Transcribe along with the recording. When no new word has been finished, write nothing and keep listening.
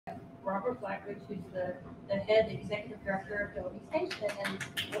Robert Blackridge, who's the head executive director of Adobe Station and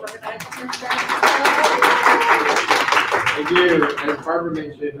organizer for Thank you. As Barbara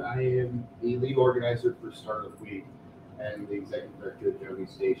mentioned, I am the lead organizer for Startup Week and the executive director of Adobe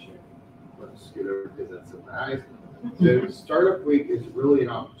Station. Let's scoot over because that's so nice. So Startup Week is really an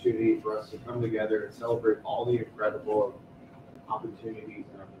opportunity for us to come together and celebrate all the incredible opportunities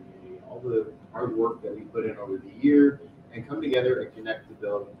in our community, all the hard work that we put in over the year, and come together and connect to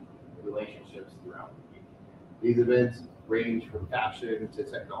build relationships throughout the week. These events range from fashion to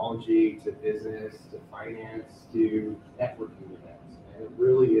technology to business to finance to networking events. And it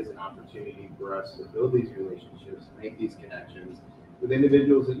really is an opportunity for us to build these relationships, make these connections with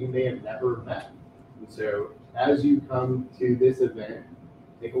individuals that you may have never met. And so as you come to this event,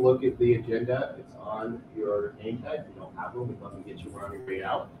 take a look at the agenda. It's on your name tag. If you don't have one, we'd love to get you one on your way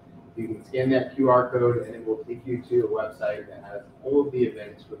out. You can scan that QR code and it will take you to a website that has all of the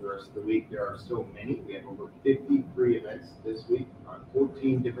events for the rest of the week. There are still many. We have over 50 free events this week on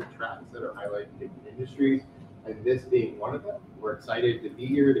 14 different tracks that are highlighting different industries, and this being one of them. We're excited to be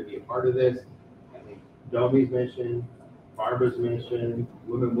here, to be a part of this. I think Domi's mission, Barbara's mission,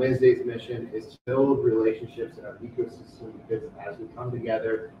 Women Wednesday's mission is to build relationships in our ecosystem, because as we come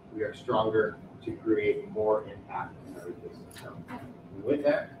together, we are stronger to create more impact in our ecosystem. And with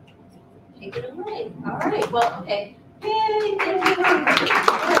that, take it away. All right. Well, okay. Yay, thank you.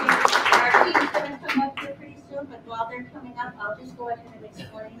 Our team's going to come up here pretty soon, but while they're coming up, I'll just go ahead and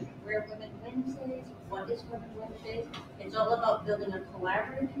explain where Women Wednesdays, what is Women Wednesdays. It's all about building a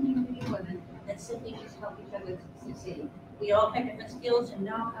collaborative community of women that simply just help each other succeed. We all have different skills and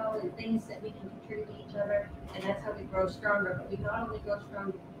know-how and things that we can contribute to each other, and that's how we grow stronger. But we not only grow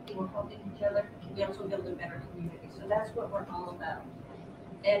stronger, we're helping each other, we also build a better community. So that's what we're all about.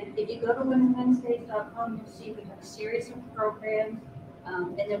 And if you go to womenwednesdays.com, you'll see we have a series of programs,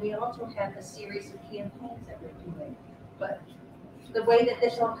 and then we also have a series of campaigns that we're doing. But the way that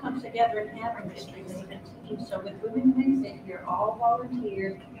this all comes together and happens is we leave a team. So with Women Wednesdays, we're all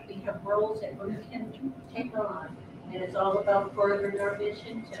volunteers. We have roles that women can take on, and it's all about furthering our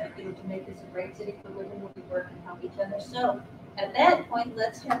mission to make this a great city for women where we work and help each other. So at that point,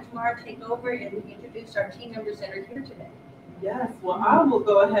 let's have Tamara take over and introduce our team members that are here today. Yes, well, I will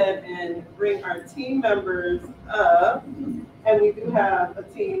go ahead and bring our team members up. And we do have a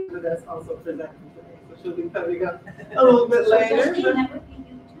team member that's also presenting today. So she'll be coming up a little bit later. So that would be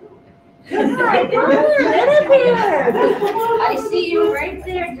you too. Hi, I see you right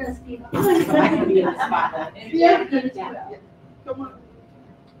there, Justine. Yeah. Come on.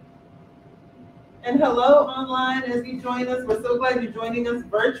 And hello online as you join us. We're so glad you're joining us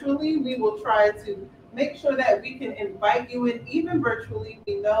virtually. We will try to make sure that we can invite you in even virtually.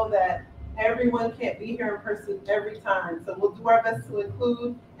 We know that everyone can't be here in person every time. So we'll do our best to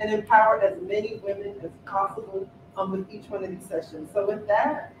include and empower as many women as possible with each one of these sessions. So with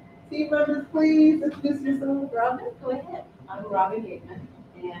that, team members, please introduce yourself. Robin, go ahead. I'm Robin Gateman,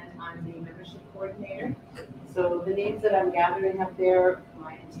 and I'm the membership coordinator. So the names that I'm gathering up there,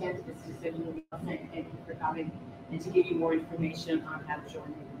 my intent is to send you an email, thank you for coming, and to give you more information on how to join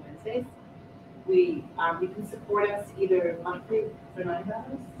Women Wednesdays. You can support us either monthly for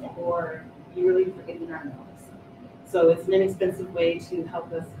 $9 or yearly for $89. So it's an inexpensive way to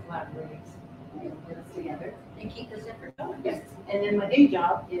help us collaborate and put us together. And keep this effort going. Yes. And then my day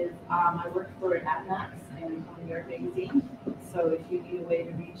job is I work for AdMax and on New York Magazine. So if you need a way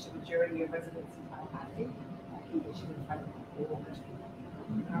to reach the majority of residents in Tallahassee, I can get you in front of a whole bunch of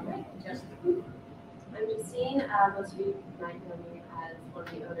people. All right, I'm Justine. Most of you might know me as one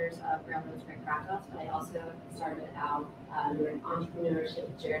of the owners of Railroads Red Crafts, but I also started out an entrepreneurship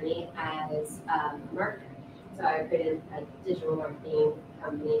journey as a marketer. So I created a digital marketing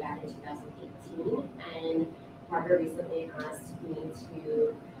company back in 2018, and Barbara recently asked me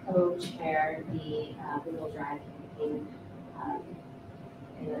to co-chair the Google Drive campaign.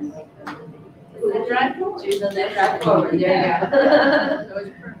 And like the drive forward. Choose the drive forward. There you go. That was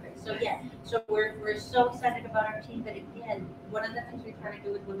perfect. So yeah, so we're so excited about our team. But again, one of the things we try to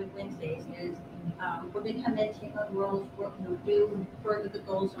do with Women Wednesdays is women come in, take on roles, work, do further the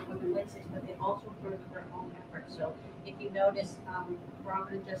goals of Women Wednesdays, but they also further their own efforts. So if you notice,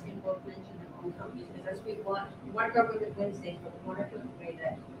 Robert and Justine both mentioned their own companies, because we want to grow Women Wednesdays, but we want to do it in a way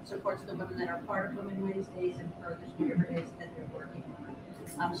that supports the women that are part of Women Wednesdays and furthers whatever it is that they're working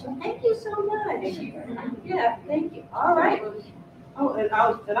on. So thank you so much. Thank you. Yeah, thank you. All right. Oh, and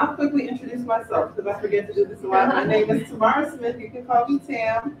I'll quickly introduce myself because I forget to do this a lot. My name is Tamara Smith. You can call me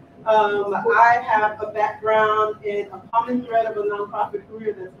Tam. I have a background in a common thread of a nonprofit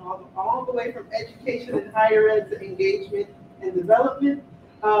career that's all the way from education and higher ed to engagement and development.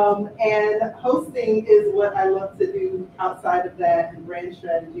 And hosting is what I love to do outside of that, and brand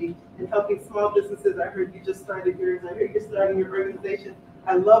strategy and helping small businesses. I heard you just started yours. I heard you're starting your organization.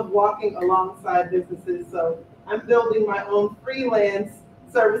 I love walking alongside businesses. So I'm building my own freelance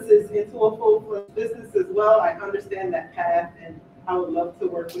services into a full-fledged business as well. I understand that path, and I would love to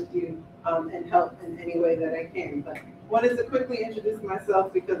work with you and help in any way that I can. But wanted to quickly introduce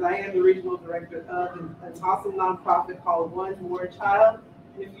myself because I am the regional director of an awesome nonprofit called One More Child.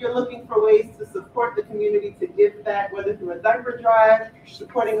 And if you're looking for ways to support the community, to give back, whether through a diaper drive,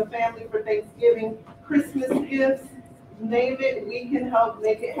 supporting a family for Thanksgiving, Christmas gifts, name it, we can help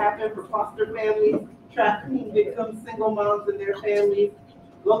make it happen for foster families, trafficking victims, single moms and their families,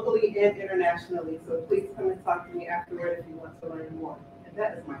 locally and internationally. So please come and talk to me afterward if you want to learn more. And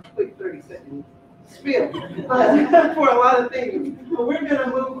that is my quick 30-second spiel for a lot of things. But we're going to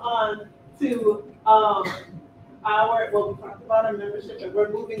move on to we talked about our membership, and we're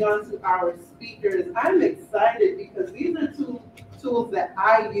moving on to our speakers. I'm excited because these are two tools that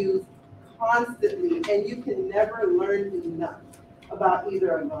I use constantly, and you can never learn enough about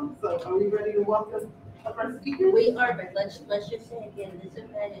either of them. So are we ready to welcome up our speakers? We are, but let's just say again, this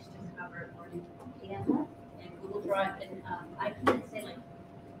event is to cover Canva and Google Drive, and I can say, like,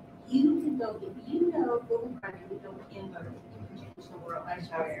 you can go, if you know Google Drive, you can go Canva, you can change the world. I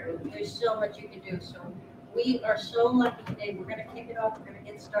swear, there's so much you can do. So we are so lucky today. We're going to kick it off. We're going to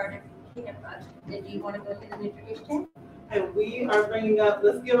get started. Canva. And do you want to go ahead and introduce Jen? And we are bringing up,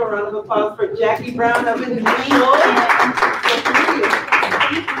 let's give a round of applause for Jackie Brown of New York. Take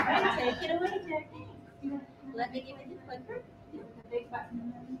it away, Jackie. Let me give you the clicker. The big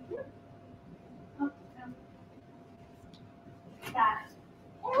button. Got it.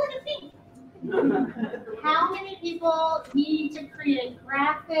 Oh, look at me. How many people need to create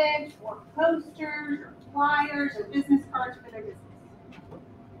graphics or posters or flyers or business cards for their business?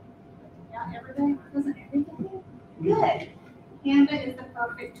 Yeah, everybody? Doesn't everybody? Good. Canva is the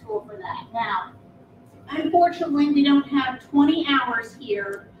perfect tool for that. Now, unfortunately, we don't have 20 hours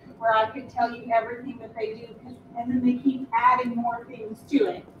here where I could tell you everything that they do, and then they keep adding more things to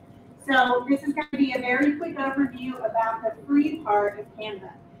it. So this is going to be a very quick overview about the free part of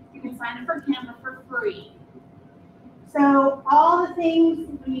Canva. You can sign up for Canva for free. So all the things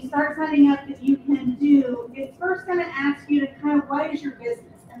when you start signing up that you can do, it's first going to ask you to kind of what is your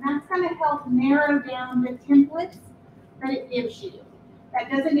business, and that's going to help narrow down the templates that it gives you. That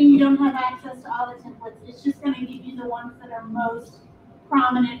doesn't mean you don't have access to all the templates. It's just going to give you the ones that are most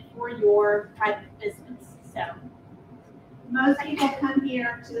prominent for your type of business. So most people come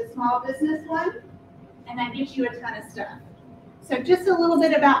here to the small business one, and that gives you a ton of stuff. So just a little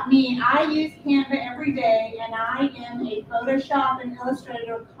bit about me. I use Canva every day, and I am a Photoshop and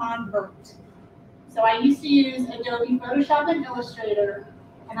Illustrator convert. So I used to use Adobe Photoshop and Illustrator,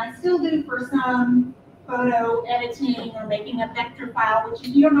 and I still do for some photo editing or making a vector file, which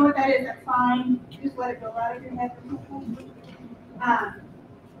if you don't know what that is, that's fine. Just let it go out of your head.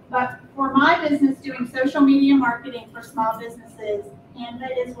 But for my business, doing social media marketing for small businesses, Canva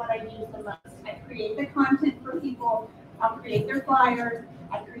is what I use the most. I create the content for people. I'll create their flyers.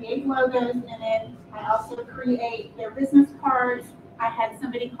 I create logos in it. I also create their business cards. I had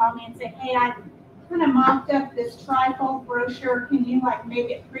somebody call me and say, hey, I kind of mocked up this trifold brochure. Can you like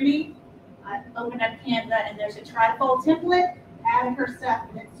make it pretty? I open up Canva and there's a trifold template. Add her stuff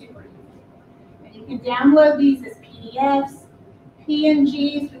and it's super easy. And you can download these as PDFs,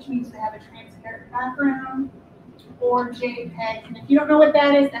 PNGs, which means they have a transparent background, or JPEG. And if you don't know what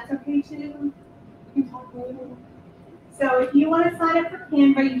that is, that's okay too. You can talk later. So if you want to sign up for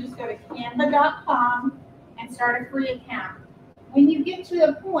Canva, you just go to canva.com and start a free account. When you get to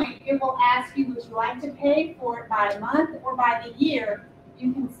the point, it will ask you, would you like to pay for it by a month or by the year?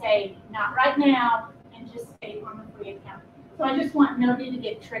 You can say, not right now, and just stay on the free account. So I just want nobody to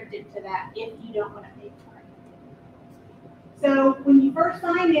get tricked into that if you don't want to pay for it. So when you first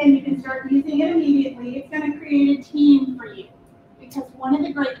sign in, you can start using it immediately. It's going to create a team for you. Because one of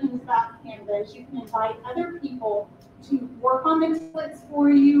the great things about Canva is you can invite other people to work on the templates for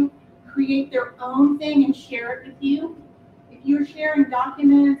you, create their own thing and share it with you. If you're sharing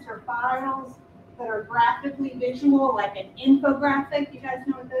documents or files that are graphically visual, like an infographic, you guys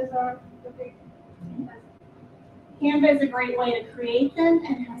know what those are? Canva is a great way to create them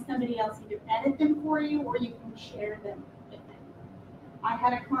and have somebody else either edit them for you or you can share them with them. I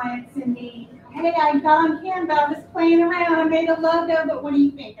had a client send me, hey, I got on Canva, I was playing around, I made a logo, but what do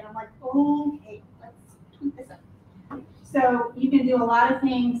you think? And I'm like, okay, let's tweak this up. So you can do a lot of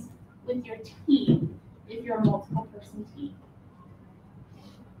things with your team if you're a multiple person team.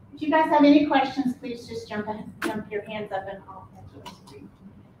 If you guys have any questions, please just jump your hands up and I'll catch you on screen.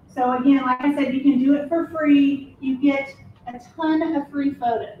 So again, like I said, you can do it for free. You get a ton of free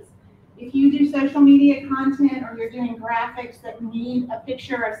photos. If you do social media content or you're doing graphics that need a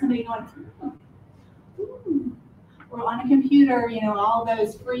picture of somebody going, ooh, or on a computer, you know, all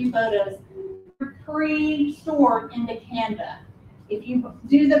those free photos, pre-stored into Canva. If you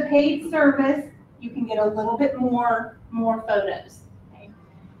do the paid service, you can get a little bit more photos. Okay?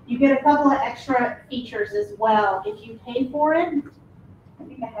 You get a couple of extra features as well. If you pay for it, I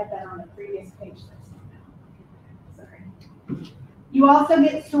think I had that on the previous page. Sorry. You also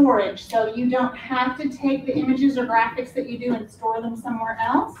get storage, so you don't have to take the images or graphics that you do and store them somewhere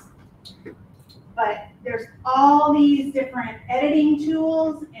else. But there's all these different editing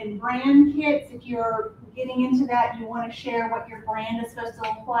tools and brand kits. If you're getting into that, you want to share what your brand is supposed to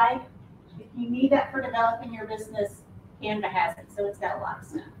look like. If you need that for developing your business, Canva has it, so it's got a lot of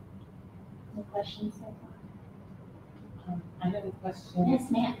stuff. Any questions so far? I have a question.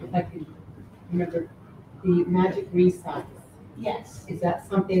 Yes, ma'am. If I could remember, the magic resize. Yes. Is that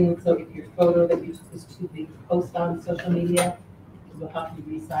something, so if your photo that you is too big to post on social media, it will help you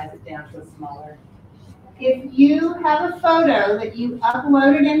resize it down to a smaller? If you have a photo that you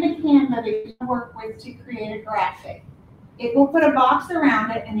uploaded into Canva that you work with to create a graphic, it will put a box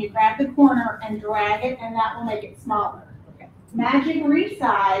around it and you grab the corner and drag it and that will make it smaller. Okay. Magic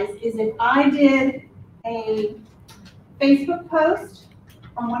resize is if I did a Facebook post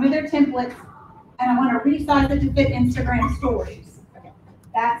on one of their templates and I want to resize it to fit Instagram stories. Okay.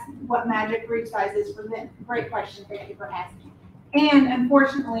 That's what magic resize is for them. Great question, thank you for asking. And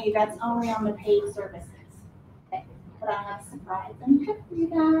unfortunately, that's only on the paid services. Okay. But I have a surprise for you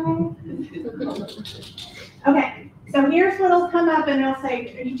guys. Okay, so here's what'll come up and it'll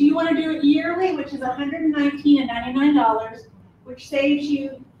say, do you want to do it yearly, which is $119.99, which saves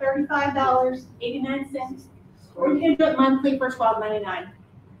you $35.89, or you can do it monthly for $12.99.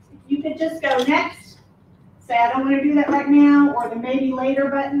 You could just go next, say I don't want to do that right now, or the maybe later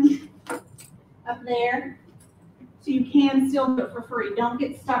button up there. So you can still do it for free. Don't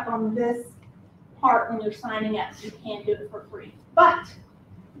get stuck on this part when you're signing up. You can do it for free. But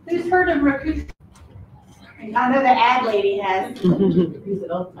who's heard of Rakuten? I know the ad lady has. Use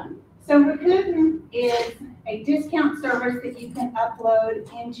it all the time. So Rakuten is a discount service that you can upload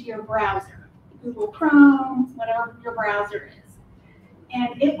into your browser. Google Chrome, whatever your browser is.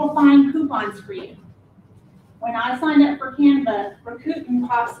 And it will find coupons for you. When I signed up for Canva, Rakuten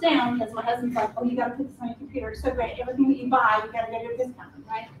pops down because my husband's like, oh, you got to put this on your computer. It's so great. Everything that you buy, you got to get a discount,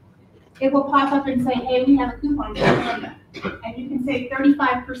 right? It will pop up and say, hey, we have a coupon for Canva. And you can save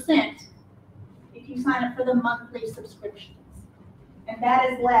 35% if you sign up for the monthly subscriptions. And that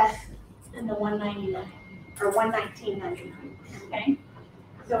is less than the $199 or $119.99. Okay?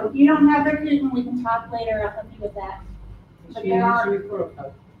 So if you don't have Rakuten, we can talk later. I'll help you with that. But there are, referral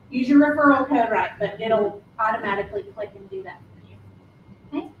code. use your referral code, right, but it'll automatically click and do that for you.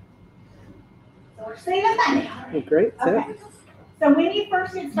 Okay? So we're saving money already. Great. Okay. So when you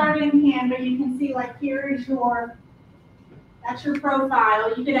first get started in Canva, you can see like here is that's your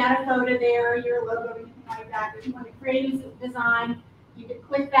profile. You could add a photo there, your logo, anything like that. If you want to create a design, you can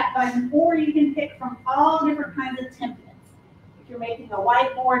click that button, or you can pick from all different kinds of templates. If you're making a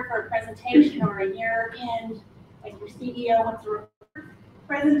whiteboard for a presentation or a year-end, like your CEO wants to record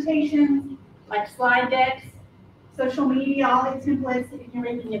presentations, like slide decks, social media, all these templates. If you're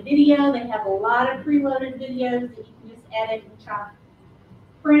making a video, they have a lot of preloaded videos that you can just edit and chop.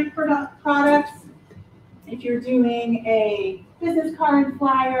 Print products. If you're doing a business card,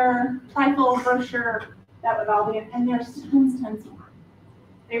 flyer, trifold brochure, that would all be it. And there's tons more.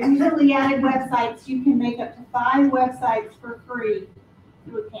 They recently added websites. You can make up to 5 websites for free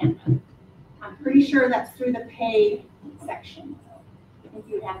through Canva. I'm pretty sure that's through the paid section. I think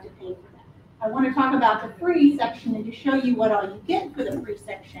you would have to pay for that. I want to talk about the free section and to show you what all you get for the free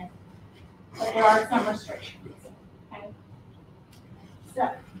section. But there are some restrictions. Okay?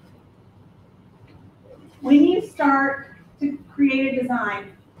 So, when you start to create a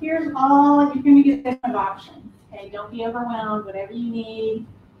design, here's all, you're going to get different options. Okay, don't be overwhelmed, whatever you need.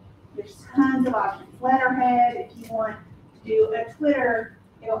 There's tons of options. Letterhead, if you want to do a Twitter,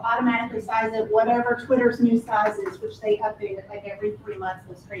 it'll automatically size it, whatever Twitter's new size is, which they update it like every 3 months,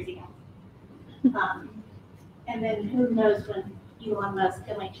 those crazy guys. And then who knows when Elon Musk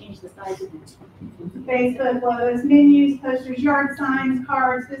can like change the size of it. Facebook, logos, menus, posters, yard signs,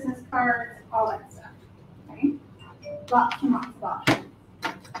 cards, business cards, all that stuff. Okay? Lots and lots of options.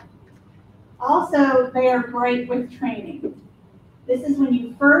 Also, they are great with training. This is when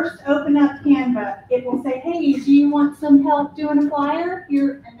you first open up Canva, it will say, hey, do you want some help doing a flyer?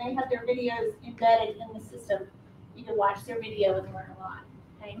 Here, and they have their videos embedded in the system. You can watch their video and learn a lot.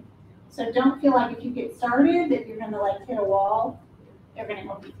 Okay? So don't feel like if you get started that you're gonna like hit a wall. They're gonna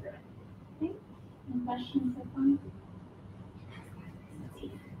help you through it. Okay? Any questions so far?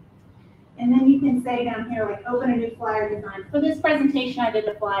 And then you can say down here, like, open a new flyer design. For this presentation, I did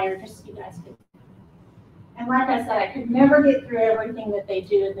a flyer just so you guys could. And like I said, I could never get through everything that they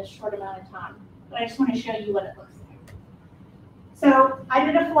do in this short amount of time. But I just want to show you what it looks like. So I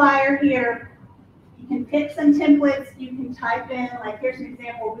did a flyer here. You can pick some templates. You can type in, like, here's an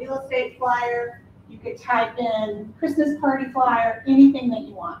example real estate flyer. You could type in Christmas party flyer, anything that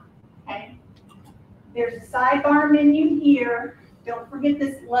you want. Okay. There's a sidebar menu here. Don't forget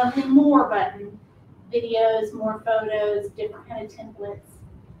this lovely more button. Videos, more photos, different kind of templates.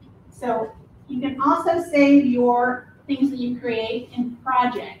 So you can also save your things that you create in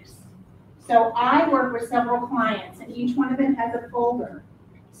projects. So I work with several clients and each one of them has a folder.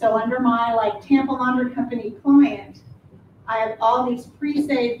 So under my like Tampa Laundry Company client, I have all these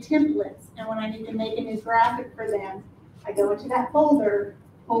pre-saved templates. And when I need to make a new graphic for them, I go into that folder,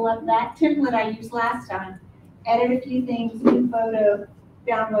 pull up that template I used last time, edit a few things, new photo,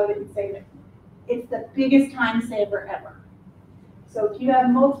 download it and save it. It's the biggest time saver ever. So if you have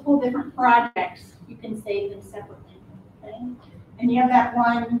multiple different projects, you can save them separately. Okay? And you have that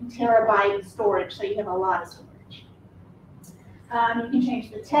 1 terabyte storage, so you have a lot of storage. You can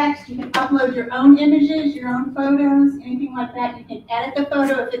change the text, you can upload your own images, your own photos, anything like that. You can edit the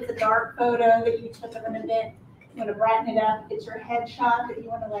photo if it's a dark photo that you took of an event. You want to brighten it up. It's your headshot that you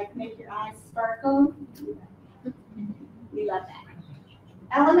want to like make your eyes sparkle. We love that.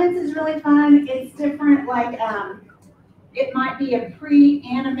 Elements is really fun. It's different, like it might be a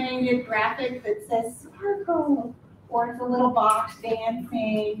pre-animated graphic that says sparkle, or it's a little box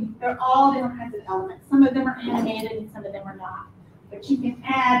dancing. They're all different kinds of elements. Some of them are animated and some of them are not. But you can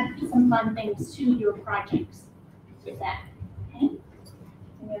add some fun things to your projects with that. Okay?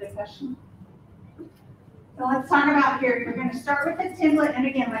 Any other questions? So let's talk about here. You're going to start with the template. And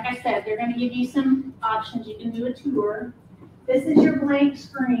again, like I said, they're going to give you some options. You can do a tour. This is your blank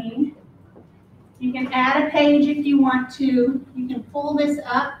screen. You can add a page if you want to. You can pull this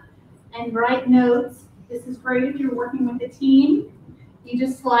up and write notes. This is great if you're working with a team. You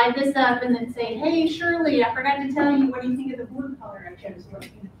just slide this up and then say, hey, Shirley, I forgot to tell you, what do you think of the blue color I chose?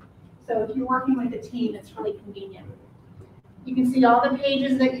 So if you're working with a team, it's really convenient. You can see all the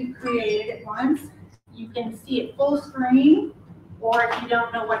pages that you created at once. You can see it full screen, or if you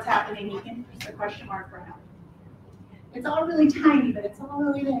don't know what's happening, you can press the question mark for help. It's all really tiny, but it's all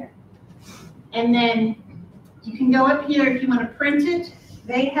really there. And then you can go up here if you want to print it.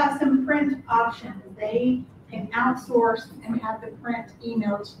 They have some print options. They can outsource and have the print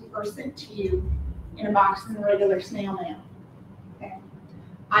emailed or sent to you in a box in the regular snail mail. Okay.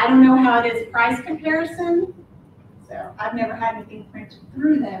 I don't know how it is price comparison, so I've never had anything printed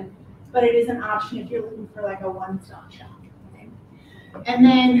through them, but it is an option if you're looking for like a one-stop shop. Okay. And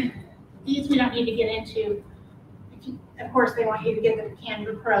then these we don't need to get into. Of course, they want you to get the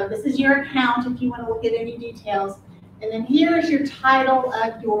Canva Pro. This is your account if you want to look at any details. And then here is your title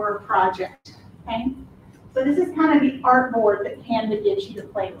of your project. Okay. So this is kind of the artboard that Canva gives you to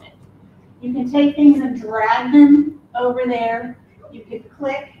play with. You can take things and drag them over there. You can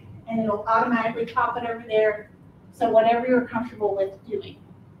click and it'll automatically pop it over there. So whatever you're comfortable with doing.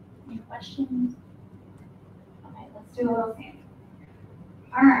 Any questions? Okay, let's do a little sample.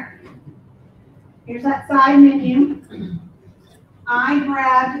 All right. Here's that side menu. I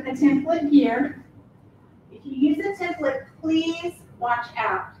grabbed a template here. If you use a template, please watch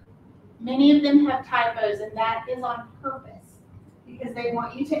out. Many of them have typos, and that is on purpose because they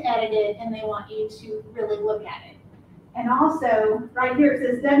want you to edit it and they want you to really look at it. And also, right here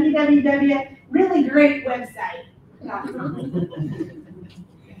it says www, really great website.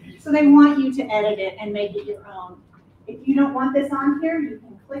 So they want you to edit it and make it your own. If you don't want this on here, you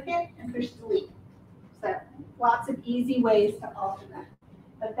can click it and push delete. So lots of easy ways to alter that.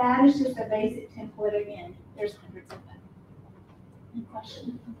 But that is just a basic template again. There's hundreds of them. Any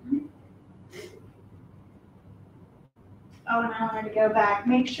questions? Oh, and I wanted to go back.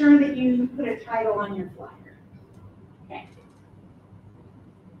 Make sure that you put a title on your flyer. Okay.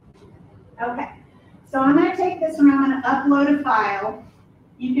 Okay. So I'm going to take this and I'm going to upload a file.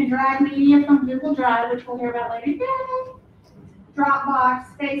 You can drag media from Google Drive, which we'll hear about later. Yay!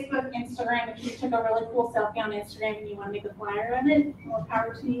 Dropbox, Facebook, Instagram. If you took a really cool selfie on Instagram and you want to make a flyer of it, more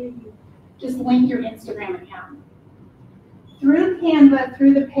power to you. You just link your Instagram account. Through Canva,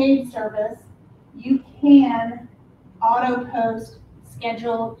 through the paid service, you can auto-post,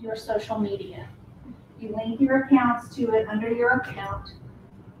 schedule your social media. You link your accounts to it under your account.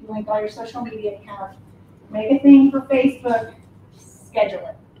 You link all your social media accounts. Make a thing for Facebook, schedule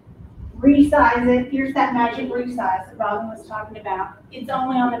it. resize it. Here's that magic resize that Robin was talking about. It's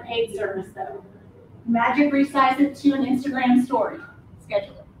only on the paid service though. Magic resize it to an Instagram story,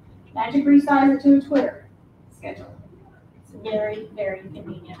 schedule it. Magic resize it to a Twitter, schedule it. It's very, very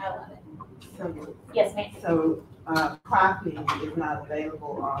convenient. I love it. So, Yes, ma'am. so cropping is not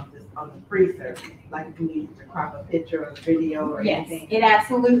available on the free service. Like if you need to crop a picture or video or Yes, anything. it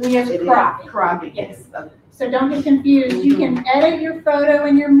absolutely is It cropping. Cropping. Yes. Yes. So don't get confused. You can edit your photo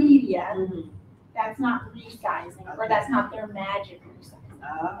and your media. Mhm. That's not resizing, or that's not their magic resizing.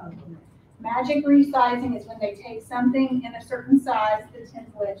 Oh. Magic resizing is when they take something in a certain size, the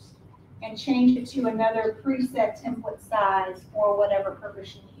template, and change it to another preset template size for whatever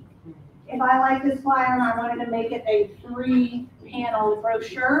purpose you need. If I like this flyer and I wanted to make it a 3-panel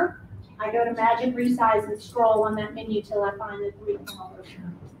brochure, I go to Magic Resize and scroll on that menu till I find the 3-panel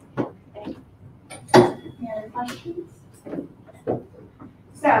brochure. Okay. Any other questions?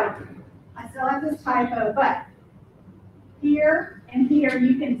 So, I still have this typo, but here and here,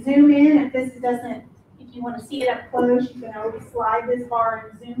 you can zoom in if you want to see it up close, you can always slide this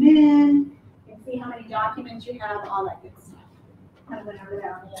bar and zoom in. You can see how many documents you have, all that good stuff. Kind of went over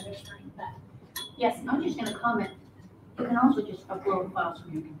that on the other screen, but yes, I'm just gonna comment, you can also just upload files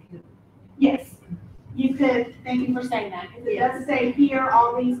from your computer. yes, you could, thank you for saying that, because it does say here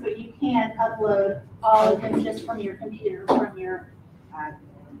all these, but you can upload all of them just from your computer, from your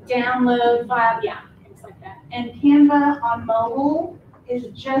download file, yeah, things like that. And Canva on mobile is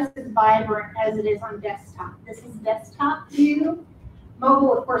just as vibrant as it is on desktop. This is desktop view.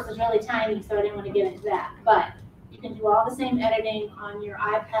 Mobile, of course, is really tiny, so I didn't want to get into that, but you can do all the same editing on your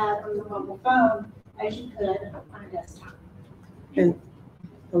iPad or your mobile phone as you could on a desktop. And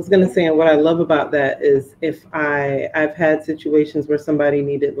I was gonna say, and what I love about that is if I've had situations where somebody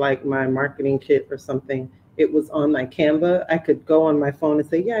needed like my marketing kit or something, it was on my Canva, I could go on my phone and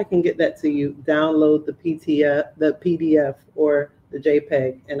say, yeah, I can get that to you, download the PDF or the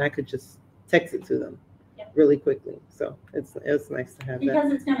JPEG, and I could just text it to them really quickly. So it's nice to have that.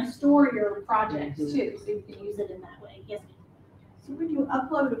 Because it's gonna store your projects too, so you can use it in that way. Yes, ma'am. So when you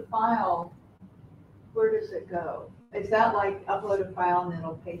upload a file, where does it go? Is that like upload a file and then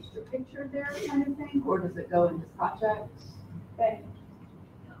it'll paste your picture there kind of thing? Or does it go into projects? Okay.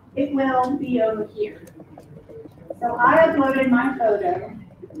 It will be over here. So I uploaded my photo, and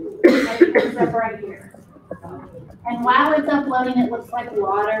it comes up right here. And while it's uploading, it looks like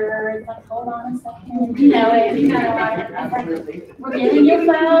water. It's like, hold on a second. You know, it's kind of like, we're getting your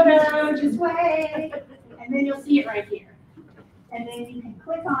photo, just wait. And then you'll see it right here. And then you can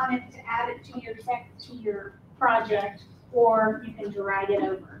click on it to add it to your project, or you can drag it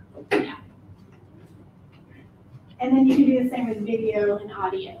over. Yeah. And then you can do the same with video and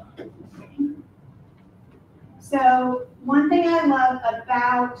audio. So one thing I love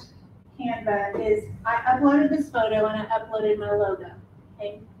about Canva is I uploaded this photo and I uploaded my logo.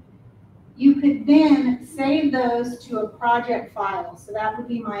 Okay. You could then save those to a project file. So that would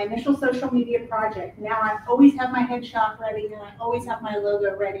be my initial social media project. Now I always have my headshot ready and I always have my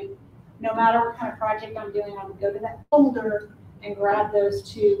logo ready. No matter what kind of project I'm doing, I would go to that folder and grab those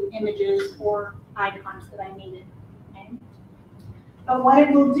 2 images or icons that I needed. Okay. But what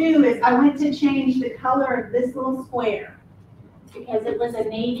it will do is I went to change the color of this little square because it was a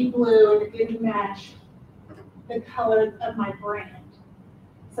navy blue and it didn't match the color of my brand.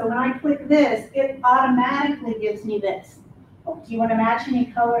 So when I click this, it automatically gives me this. Oh, do you want to match any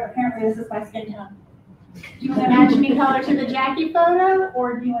color? Apparently this is my skin tone. Do you want to match any color to the Jackie photo,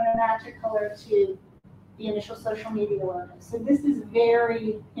 or do you want to match a color to the initial social media logo? So this is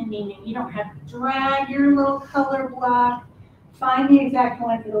very convenient. You don't have to drag your little color block, find the exact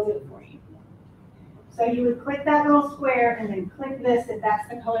one, it'll do it for you. So you would click that little square and then click this if that's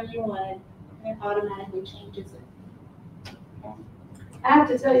the color you wanted, and it automatically changes it. Okay. I have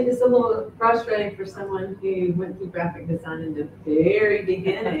to tell you, this is a little frustrating for someone who went through graphic design in the very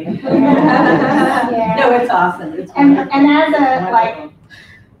beginning. Yeah. No, it's awesome. It's And wonderful. as a, It's like, wonderful.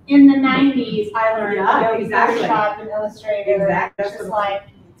 in the 90s, I learned Yeah, Adobe exactly. Photoshop and Illustrator. Exactly. It's just like,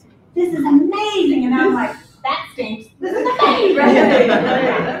 this is amazing. And I'm like, that stinks. This is amazing.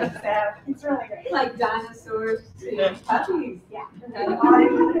 Right. So it's really great. Like dinosaurs to puppies. Yeah. And all you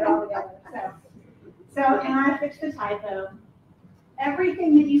can put it all together. So, and I fixed the typo.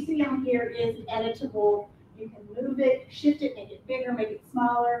 Everything that you see on here is editable. You can move it, shift it, make it bigger, make it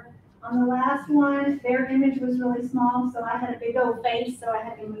smaller. On the last one, their image was really small, so I had a big old face, so I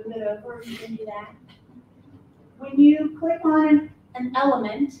had to move it over. You can do that. When you click on an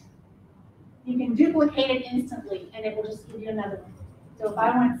element, you can duplicate it instantly, and it will just give you another one. So if I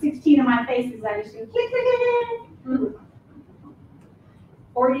want 16 of my faces, I just do click, click, click, click.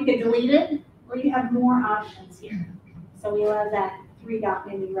 Or you could delete it, or you have more options here. So we love that 3-dot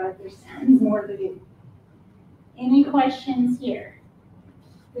menu right there, sounds more to do. Any questions here?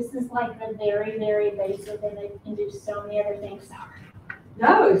 This is like the very, very basic, and they can do so many other things.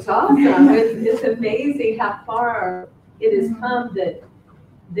 No, it's awesome. It's amazing how far it has come that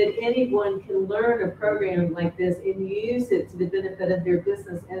anyone can learn a program like this and use it to the benefit of their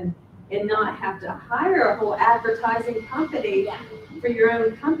business and not have to hire a whole advertising company for your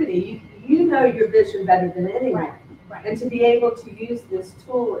own company. You know your vision better than anyone. Right. And to be able to use this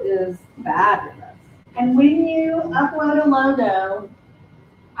tool is fabulous. And when you upload a logo,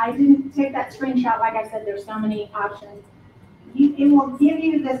 I didn't take that screenshot. Like I said, there's so many options. It will give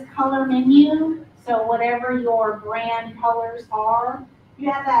you this color menu. So whatever your brand colors are, you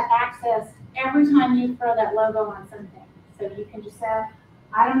have that access every time you throw that logo on something. So you can just say,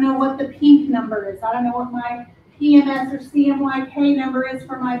 I don't know what the pink number is. I don't know what my PMS or CMYK number is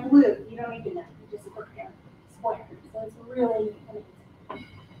for my blue. You don't need to know. You just prepare square. So it's really amazing.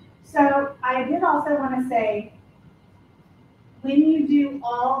 So I did also want to say, when you do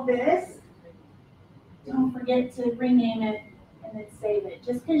all this, don't forget to rename it and then save it.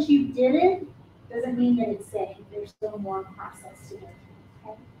 Just because you did it doesn't mean that it's saved. There's still more process to do.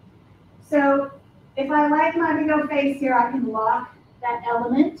 Okay? So if I like my big old face here, I can lock that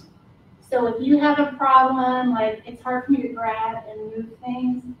element. So if you have a problem, like it's hard for me to grab and move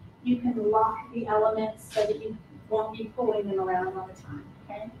things, you can lock the elements so that you won't be pulling them around all the time.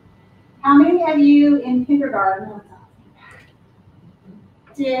 Okay? How many of you in kindergarten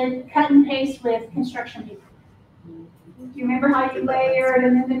did cut and paste with construction paper? Do you remember how you layered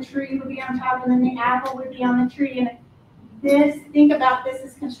and then the tree would be on top and then the apple would be on the tree? And this, think about this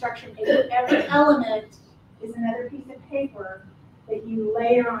as construction paper. Every element is another piece of paper that you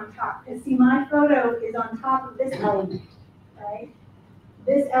layer on top. Because see, my photo is on top of this element, right?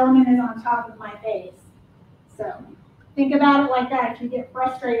 This element is on top of my face. So think about it like that. If you get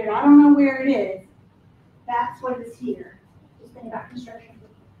frustrated, I don't know where it is, that's what is here. Just think about construction paper.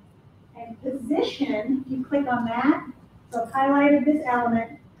 And position, if you click on that, so I've highlighted this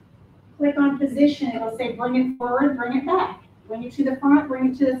element, click on position, it'll say bring it forward, bring it back. Bring it to the front,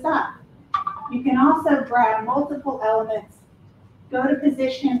 bring it to the side. You can also grab multiple elements, go to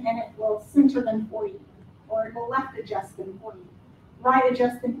position, and it will center them for you. Or it will left adjust them for you. Right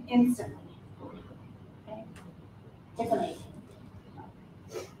adjust them instantly. Okay? It's amazing.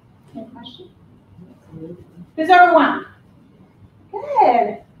 Any questions? Who's overwhelmed?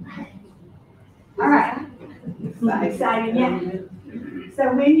 Good. All right. Exciting, yeah.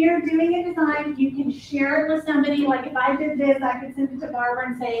 So when you're doing a design, you can share it with somebody. Like if I did this, I could send it to Barbara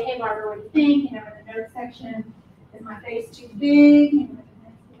and say, hey, Barbara, what do you think? You know, in the notes section, is my face too big?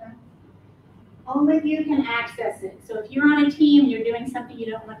 Only you can access it. So if you're on a team, you're doing something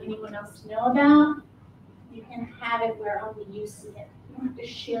you don't want anyone else to know about, you can have it where only you see it. You don't have to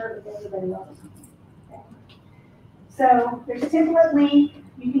share it with everybody else. Okay. So there's template link.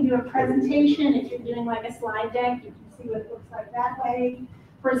 You can do a presentation if you're doing like a slide deck. You can see what it looks like that way.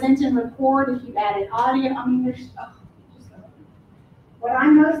 Present and record if you've added audio. I mean, there's what I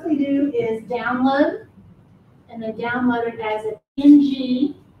mostly do is download, and then download it as a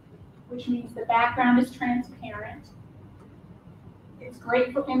PNG, which means the background is transparent. It's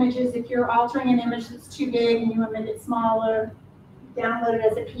great for images. If you're altering an image that's too big and you want to make it smaller, download it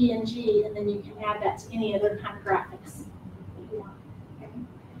as a PNG, and then you can add that to any other kind of graphics that you want. Okay?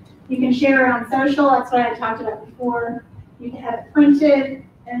 You can share it on social. That's what I talked about before. You can have it printed,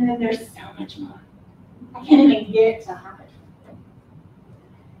 and then there's so much more. I can't even get to how much.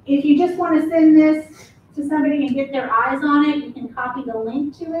 If you just want to send this to somebody and get their eyes on it, you can copy the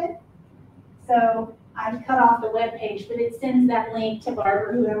link to it. So I've cut off the web page, but it sends that link to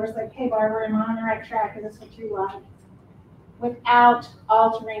Barbara, whoever's like, hey, Barbara, am I on the right track? Is this what you like? Without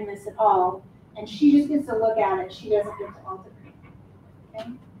altering this at all. And she just gets to look at it. She doesn't get to alter it. Okay?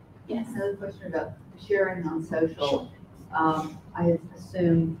 Yes. Another question about sharing on social. I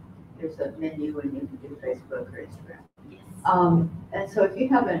assume there's a menu when you can do Facebook or Instagram. Yes. And so if you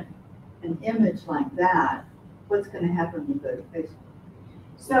have an image like that, what's going to happen when you go to Facebook?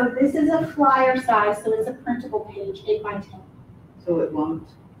 So this is a flyer size, so it's a printable page, 8 by 10. So it won't?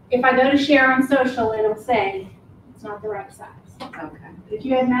 If I go to share on social, it'll say it's not the right size. Okay. If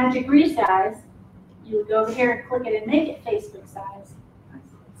you had Magic Resize, you would go over here and click it and make it Facebook size.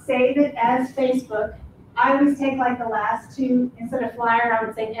 Save it as Facebook. I always take like the last two, instead of flyer, I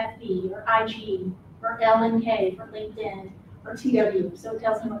would say FB or IG or LNK for LinkedIn or TW. So it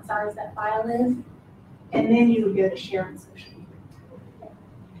tells me what size that file is. And then you would go to share on social.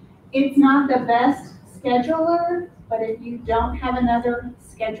 It's not the best scheduler, but if you don't have another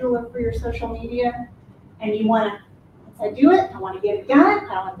scheduler for your social media, and you want to, once I do it, I want to get it done,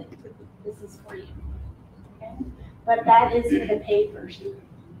 I want to, this is for you. Okay? But that is for the paid version.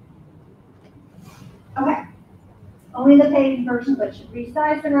 Okay. Only the paid version, but should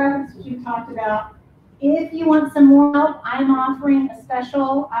resize the graphics, which you talked about. If you want some more help, I'm offering a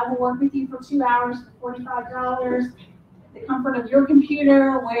special. I will work with you for 2 hours for $45. The comfort of your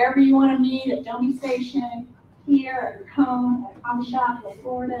computer, wherever you want to meet, at Domi Station, here, at your home, at a coffee shop, in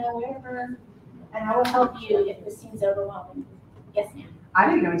Florida, wherever. And I will help you if this seems overwhelming. Yes, ma'am. I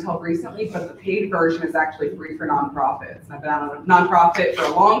didn't know until recently, but the paid version is actually free for nonprofits. I've been on a nonprofit for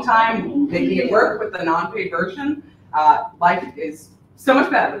a long time, making it work with the non-paid version. Life is so much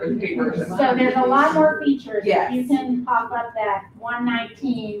better with the paid version. So there's a lot more features. Yes. You can pop up that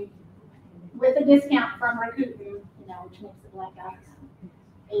 119 with a discount from Rakuten, which makes it like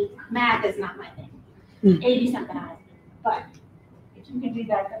math is not my thing. 80 something else. But if you can do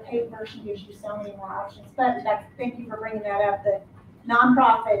that, the paid version gives you so many more options. But thank you for bringing that up. The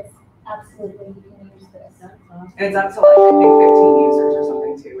nonprofits, absolutely, you can use this. And it's up to like, I think 15 users or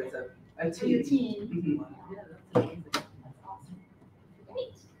something too. It's a team. team. That's awesome.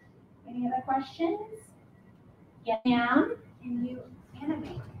 Great. Any other questions? Yes, ma'am? Can you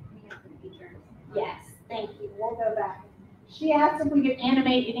animate any of the features? Yes, thank you. We'll go back. She asked if we could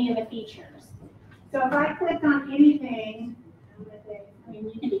animate any of the features. So if I click on anything, I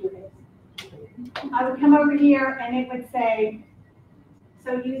mean, you can do this. I would come over here and it would say,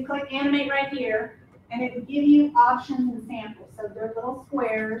 so you click animate right here, and it would give you options and samples. So they're little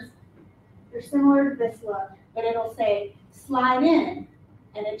squares. They're similar to this look, but it'll say slide in,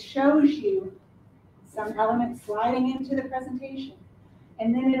 and it shows you some element sliding into the presentation.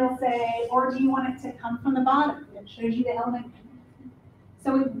 And then it'll say, or do you want it to come from the bottom? It shows you the element.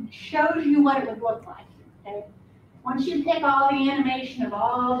 So it shows you what it would look like. Okay. Once you pick all the animation of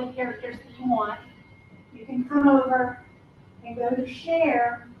all the characters that you want, you can come over and go to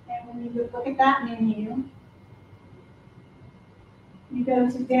share. And when you look at that menu, you go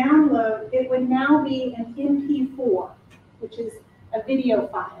to download. It would now be an MP4, which is a video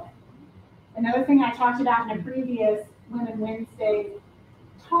file. Another thing I talked about in a previous Women Wednesday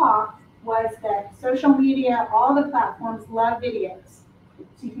talk was that social media, all the platforms love videos.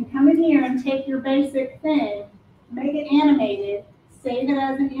 So you can come in here and take your basic thing, make it animated, save it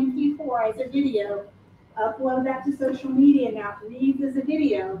as an MP4, as a video, upload that to social media. Now it reads as a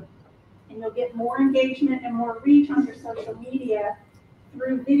video, and you'll get more engagement and more reach on your social media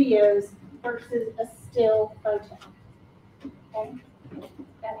through videos versus a still photo. Okay,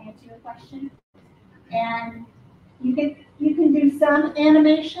 that answer your question? And you can do some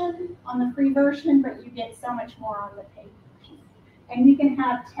animation on the free version, but you get so much more on the paid version. And you can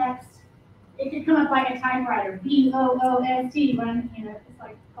have text. It could come up like a typewriter, B-O-O-S-T, when it's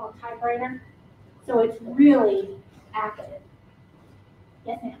like called typewriter. So it's really accurate.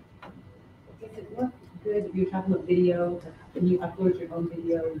 Yes, ma'am. Is it look good if you're talking about video, and you upload your own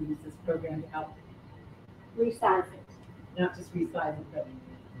video and use this program to help Resize it. not just resize it, but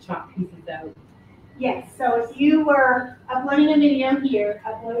chop pieces out? Yes, so if you were uploading a video here,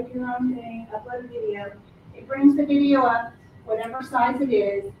 upload your own thing, upload a video, it brings the video up, whatever size it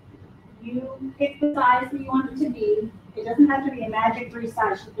is. You pick the size that you want it to be. It doesn't have to be a magic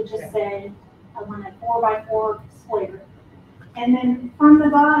resize. You could just say, I want a 4x4 square. And then from the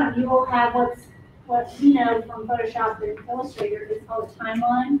bottom, you will have what you know from Photoshop and Illustrator is called a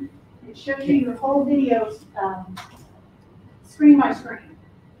timeline. It shows you your whole video screen by screen.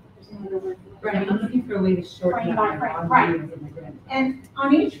 Right, I'm looking for a way to shorten Frame by up frame, my right. videos in my grant. And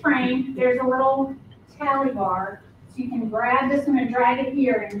on each frame, there's a little tally bar. So you can grab this one and drag it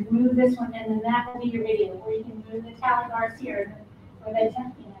here and move this one, and then that will be your video. Or you can move the tally bars here, or they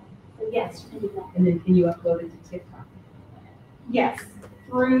So yes, you can do that. And then can you upload it to TikTok? Yes,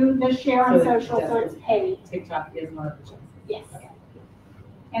 through the share on social, so it's paid. TikTok is one of the choices. Yes.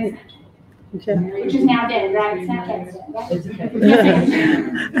 And Okay. which is now dead, right? Snapchat's dead, right? It's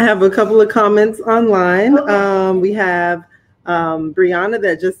okay. I have a couple of comments online. Okay. We have Brianna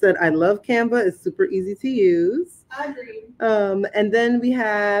that just said, I love Canva. It's super easy to use. Agreed. And then we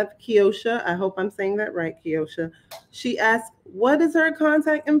have Kiosha. I hope I'm saying that right, Kiosha. She asked, what is her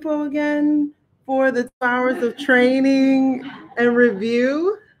contact info again for the 2 hours of training and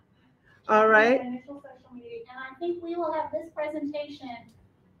review? All right. Initial social media. And I think we will have this presentation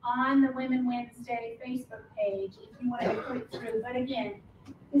on the Women Wednesday Facebook page if you want to click through. But again,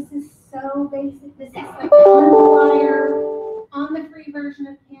 this is so basic. This is like one flyer on the free version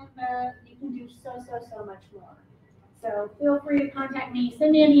of Canva. You can do so much more. So feel free to contact me.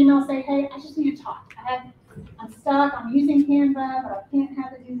 Send me an email. Say, hey, I just need to talk. I have I'm stuck, I'm using Canva, but I can't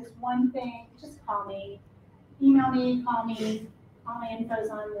have it do this one thing, just call me. Email me, call me, all my info's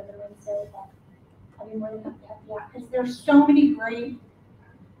on the Wednesday, but I'll be more than happy to help you out. Because there's so many great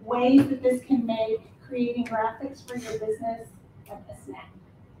ways that this can make creating graphics for your business like a snack.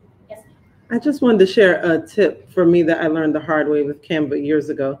 Yes, ma'am. I just wanted to share a tip for me that I learned the hard way with Canva years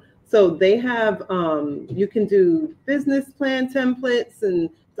ago. So they have, you can do business plan templates and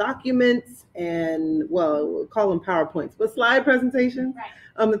documents and, well, we'll call them PowerPoints, but slide presentations, Right.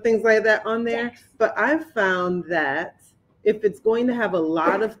 And things like that on there. Text. But I've found that if it's going to have a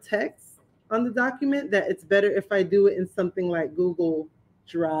lot of text on the document, that it's better if I do it in something like Google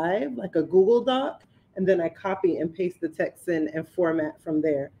Drive, like a Google Doc, and then I copy and paste the text in and format from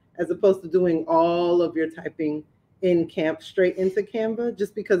there, as opposed to doing all of your typing in straight into Canva,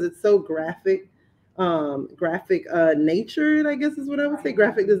 just because it's so graphic natured, I guess is what I would say,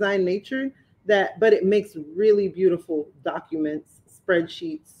 graphic design nature, but it makes really beautiful documents,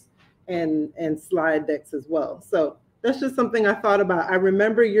 spreadsheets, and slide decks as well. So that's just something I thought about. I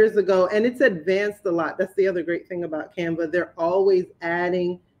remember years ago, and it's advanced a lot. That's the other great thing about Canva. They're always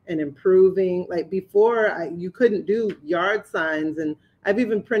adding and improving. Like before, you couldn't do yard signs, and I've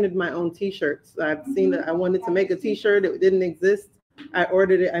even printed my own t-shirts. I've seen it. I wanted to make a t-shirt. It didn't exist. I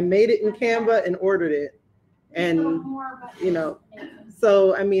ordered it. I made it in Canva and ordered it. And,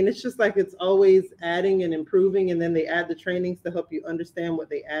 so, I mean, it's just like it's always adding and improving. And then they add the trainings to help you understand what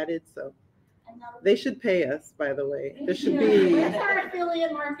they added. So they should pay us, by the way. There should be. Let's start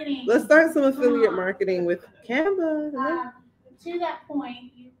affiliate marketing. Let's start some affiliate marketing with Canva. To that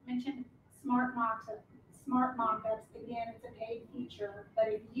point, you mentioned smart mock-ups. Smart mock-ups, again, it's a paid feature, but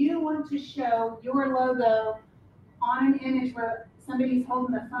if you want to show your logo on an image where somebody's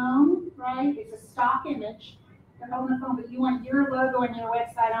holding the phone, right? It's a stock image. They're holding the phone, but you want your logo and your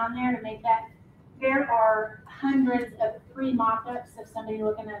website on there to make that. There are hundreds of free mock-ups of somebody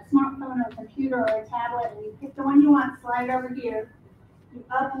looking at a smartphone or a computer or a tablet, and you pick the one you want, slide it over here. You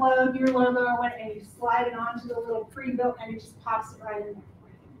upload your logo or what, and you slide it onto the little pre-built, and it just pops it right in there for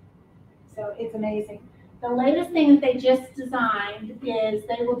you. So it's amazing. The latest thing that they just designed is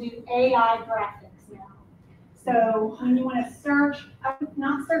they will do AI graphics now. So when you want to search,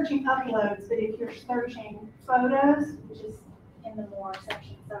 not searching uploads, but if you're searching photos, which is in the more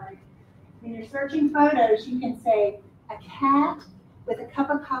section, sorry. When you're searching photos, you can say a cat with a cup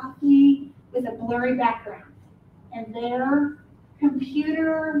of coffee with a blurry background. And their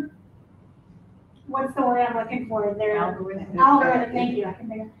computer, what's the word I'm looking for? Their algorithm, thank you. I can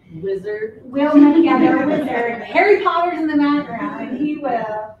think of Wizard. Will make a wizard. Harry Potter's in the background, and he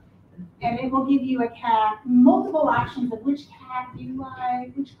will. And it will give you a cat, multiple options of which cat do you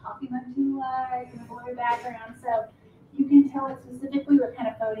like, which coffee mug do you like, and a blurry background. So you can tell it specifically what kind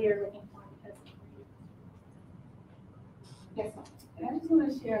of photo you're looking for. Yes, ma'am. And I just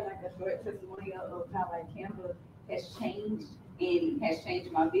want to share like a short testimony of how like Canva has changed and has changed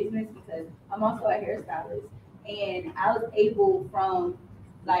my business, because I'm also a hairstylist, and I was able from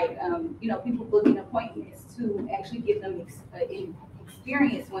like people booking appointments to actually give them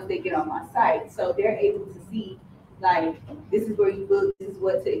experience once they get on my site, so they're able to see like this is where you book, this is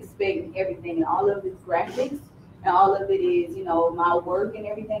what to expect and everything, and all of it's graphics and all of it is my work and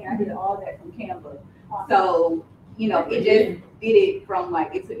everything. I did all that from Canva, so it just did it from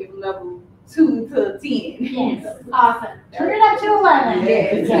like it's level 2 to 10. Yes, awesome. Turn it up to 11.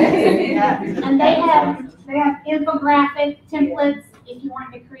 Yes. And they have infographic templates if you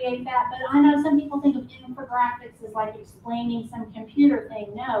want to create that. But I know some people think of infographics as like explaining some computer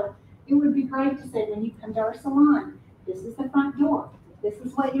thing. No, it would be great to say when you come to our salon, this is the front door. This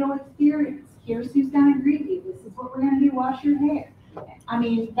is what you'll experience. Here's who's going to greet you. This is what we're going to do. Wash your hair. I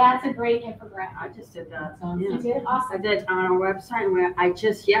mean, that's a great infographic. I just did that. You did? Awesome. I did on our website where I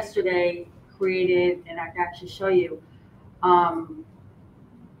just yesterday created, and I can actually show you a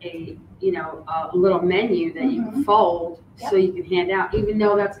little menu that you can fold so you can hand out, even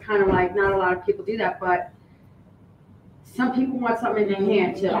though that's kind of like not a lot of people do that, but some people want something in their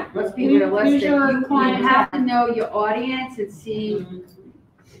hand too. Yeah. Let's be realistic. You clientele. have to know your audience and see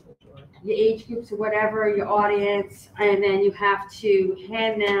your age groups or whatever, your audience, and then you have to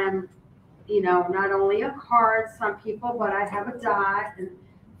hand them, not only a card, some people, but I have a dot, and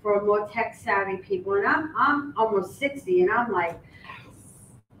for more tech savvy people, and I'm almost 60, and I'm like,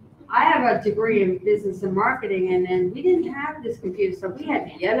 I have a degree in business and marketing, and then we didn't have this computer, so we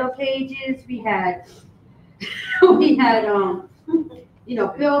had yellow pages, we had billboards,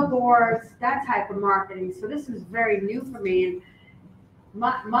 that type of marketing. So this was very new for me, and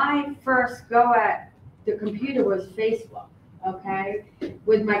my first go at the computer was Facebook. okay,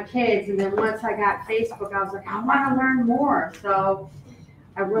 with my kids. And then once I got Facebook, I was like, I want to learn more. So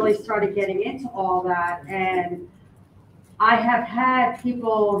I really started getting into all that. And I have had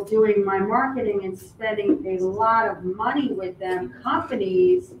people doing my marketing and spending a lot of money with them,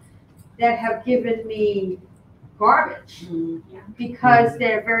 companies that have given me garbage because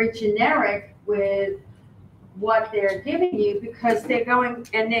they're very generic with what they're giving you, because they're going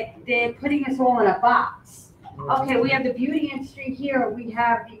and they're putting us all in a box. Okay, we have the beauty industry here, we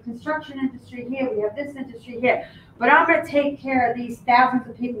have the construction industry here, we have this industry here, but I'm gonna take care of these thousands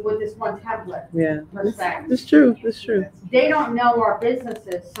of people with this one tablet. Yeah, per se. it's true, it's true. They don't know our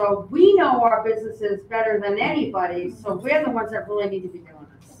businesses, so we know our businesses better than anybody, so we're the ones that really need to be doing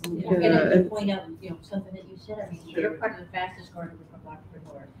this. I'm gonna point out, something that you said, I mean, you're part of the fastest growing group of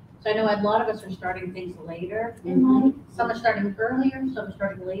entrepreneurs. So I know a lot of us are starting things later in life, some are starting earlier, some are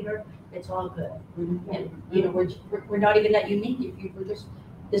starting later, it's all good. And, we're not even that unique, we're just,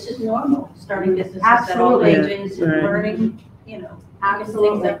 this is normal, starting businesses at all Absolutely. ages, and learning, Absolutely.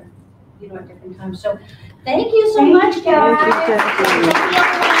 things at, at different times. So, thank you so much, guys.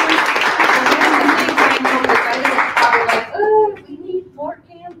 We need more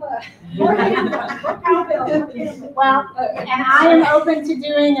Canva. More Canva. More Canva. Well, and I am open to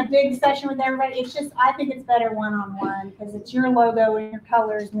doing a big session with everybody. It's just, I think it's better one-on-one because it's your logo and your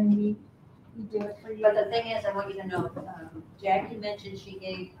colors, and then we do it for you. But the thing is, I want you to know, Jackie mentioned she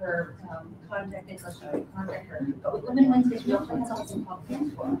gave her contact info, contact her. But with Women Wednesdays, we also have something called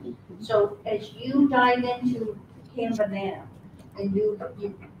Canva. So as you dive into Canva now, and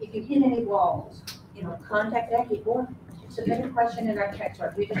if you hit any walls, contact Jackie or submit a question in our text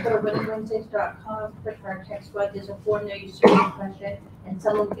thread. We just go to womenwednesdays.com, click our text thread. There's a form there, you submit a question, and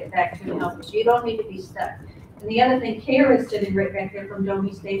someone will get back to you and help you. So you don't need to be stuck. And the other thing, Kara's sitting right back there from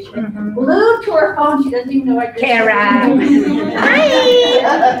Domi Station, glued to her phone. She doesn't even know I just Kara.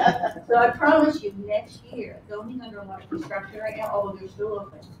 So I promise you, next year, Domi's under a lot of construction right now, although they're still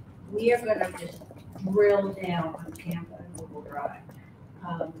open. We are going to just drill down on Canva and Google Drive.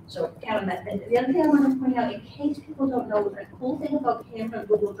 So count on that. And the other thing I want to point out, in case people don't know, the cool thing about Canva and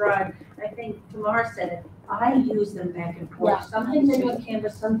Google Drive, I think Tamara said it, I use them back and forth. Yeah. Some things I do in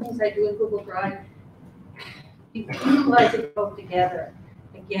Canva, some things I do in Google Drive. You can utilize it both together.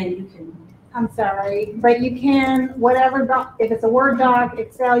 Again, you can. I'm sorry, but you can, whatever doc, if it's a Word doc,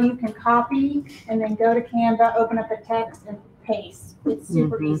 Excel, you can copy and then go to Canva, open up a text and paste. It's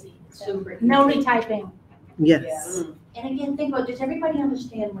super easy. Super easy. No retyping. Yes. And again, think about, does everybody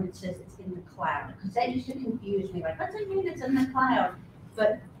understand when it says it's in the cloud? Because that used to confuse me, like, what's it mean it's in the cloud?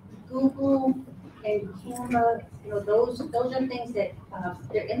 But Google and Canva, those are things that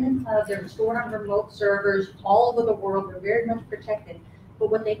they're in the cloud, they're stored on remote servers all over the world, they're very much protected. But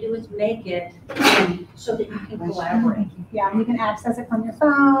what they do is make it so that you can collaborate. Yeah, you can access it from your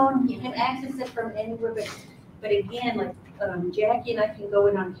phone. You can access it from anywhere, but again, like Jackie and I can go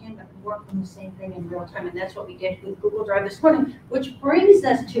in on Canva and work on the same thing in real time, and that's what we did with Google Drive this morning, which brings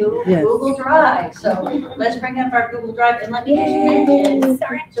us to Google Drive. So let's bring up our Google Drive, and let me just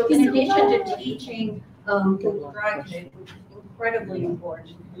mention, so in addition to teaching Google Drive today, which is incredibly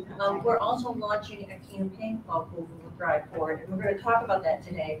important, we're also launching a campaign called Google Drive Forward, and we're going to talk about that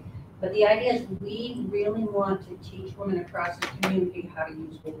today. But the idea is we really want to teach women across the community how to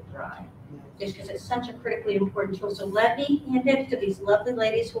use Google Drive, just because it's such a critically important tool. So let me hand it to these lovely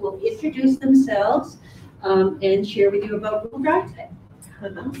ladies who will introduce themselves and share with you about Google Drive today.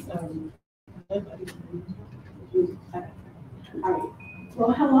 Awesome.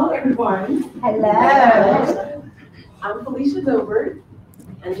 Well, hello, everyone. Hello. I'm Felicia Dover.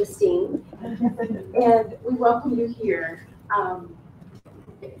 I'm Justine. And we welcome you here.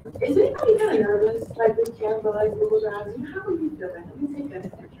 Is anybody kind of nervous, like with Canva, like Google Drive? How are you feeling? Let me take a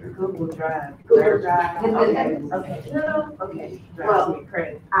picture. Google Drive. Google Drive. Okay. No. Okay. Well,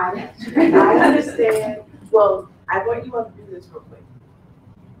 I understand. Well, I want you all to do this real quick.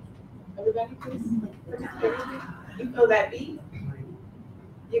 Everybody, please. You feel that beat?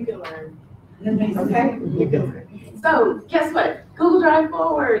 You can learn. Okay? You can learn. So, guess what? Google Drive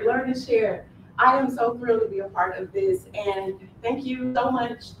Forward, learn and share. I am so thrilled to be a part of this, and thank you so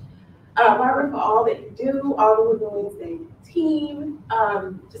much, Barbara, for all that you do, all the Women Wednesday team.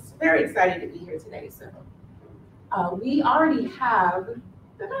 Just very excited to be here today. So, we already have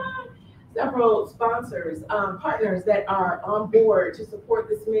several sponsors, partners that are on board to support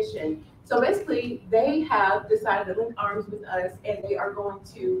this mission. So basically, they have decided to link arms with us, and they are going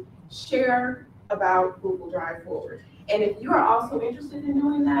to share about Google Drive Forward. And if you are also interested in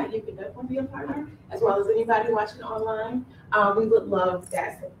doing that, you can definitely be a partner, as well as anybody watching online. We would love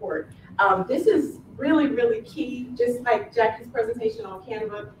that support. This is really, really key, just like Jackie's presentation on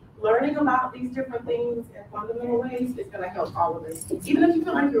Canva. Learning about these different things in fundamental ways is going to help all of us. Even if you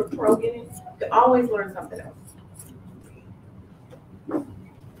feel like you're a pro in it, you can always learn something else.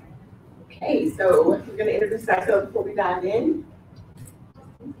 Okay, so we're going to introduce ourselves before we dive in.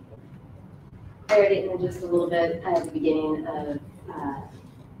 I already introduced a little bit at the beginning of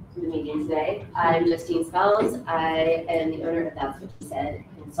the meeting today. I'm Justine Spells. I am the owner of That's What She Said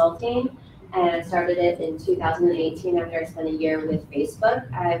Consulting, and I started it in 2018 after I spent a year with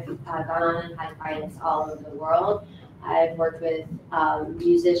Facebook. I've gone on and had clients all over the world. I've worked with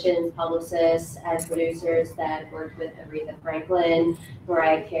musicians, publicists, and producers that I've worked with Aretha Franklin,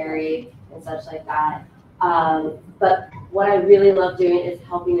 Mariah Carey, and such like that. But what I really love doing is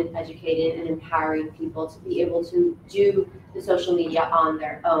helping and educating and empowering people to be able to do the social media on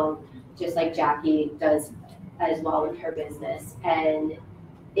their own, just like Jackie does as well with her business. And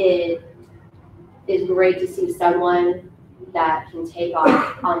it is great to see someone that can take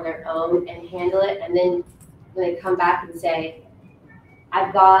off on their own and handle it, and then when they come back and say,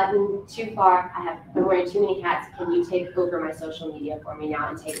 I've gotten too far, I'm wearing too many hats, can you take over my social media for me now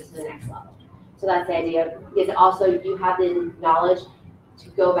and take it to the next level? So that's the idea. Because also you have the knowledge to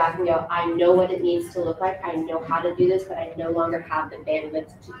go back and go, I know what it needs to look like, I know how to do this, but I no longer have the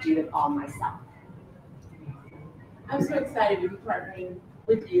bandwidth to do it all myself. I'm so excited to be partnering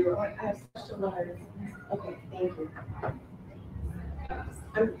with you. I have such a lot of, okay, thank you.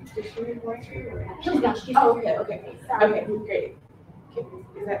 Did she report to you? Oh, okay, okay. Okay, great.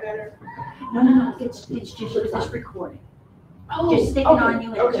 Is that better? No, it's just recording. Oh, just stick it okay, on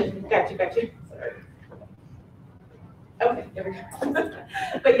you. Okay, got you. Sorry. Okay, there we go.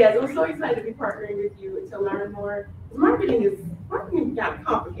 But yes, I'm so excited to be partnering with you to learn more. Marketing got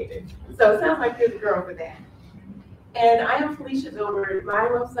complicated, so it sounds like you're the girl for that. And I am Felicia Dilbert. My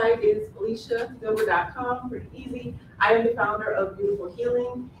website is FeliciaDilbert.com, pretty easy. I am the founder of Beautiful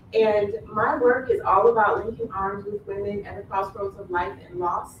Healing, and my work is all about linking arms with women at the crossroads of life and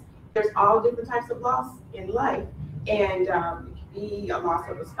loss. There's all different types of loss in life, and it can be a loss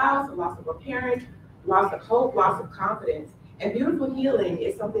of a spouse, a loss of a parent, loss of hope, loss of confidence. And Beautiful Healing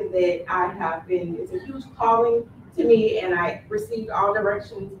is something that it's a huge calling to me, and I received all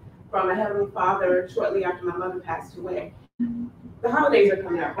directions from a Heavenly Father shortly after my mother passed away. The holidays are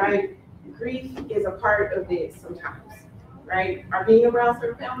coming up, right? Grief is a part of this sometimes, right? Are being around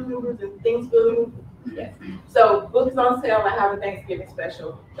certain family members and things feeling, yes. So book is on sale. I have a Thanksgiving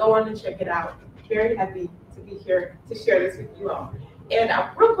special. Go on and check it out. Very happy to be here to share this with you all. And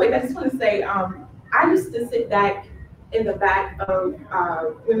real quick, I just want to say, I used to sit back in the back of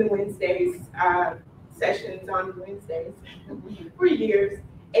Women Wednesdays sessions on Wednesdays for years.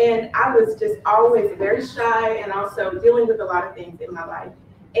 And I was just always very shy and also dealing with a lot of things in my life.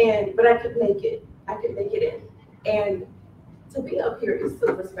 But I could make it. I could make it in. And to be up here is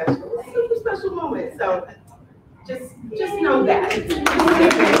super special. It's a super special moment. So just know that.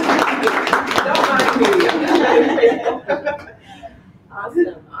 Don't mind me.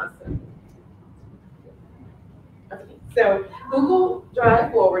 Awesome. Okay, so Google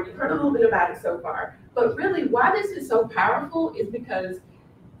Drive Forward, you've heard a little bit about it so far. But really why this is so powerful is because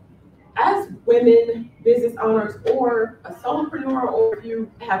as women, business owners, or a solopreneur, or if you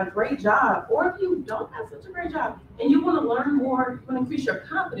have a great job, or if you don't have such a great job, and you want to learn more, you want to increase your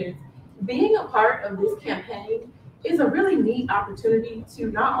confidence, being a part of this campaign is a really neat opportunity to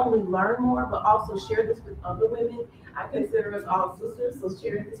not only learn more, but also share this with other women. I consider us all sisters, so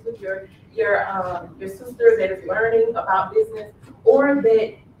share this with your sister that is learning about business, or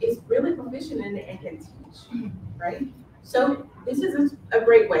that is really proficient in it and can teach, right? So this is a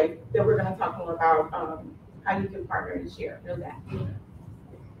great way that we're going to talk more about how you can partner and share. Know that.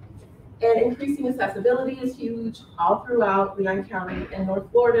 And increasing accessibility is huge all throughout Leon County and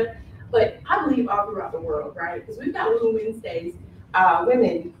North Florida, but I believe all throughout the world, right? Because we've got Women Wednesdays,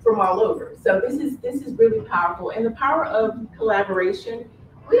 women from all over. So this is really powerful, and the power of collaboration.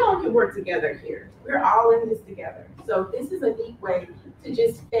 We all can work together here. We're all in this together. So this is a neat way to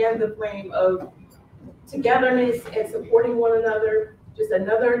just fan the flame of togetherness and supporting one another. Just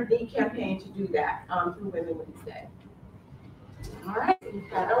another neat campaign to do that through Women Wednesday. All right, we've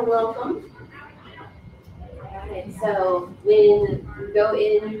got our welcome. All right, so when you go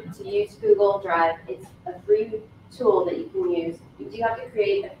in to use Google Drive, it's a free tool that you can use. You do have to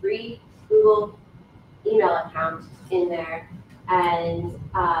create a free Google email account in there, and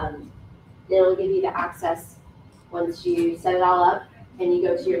it'll give you the access once you set it all up and you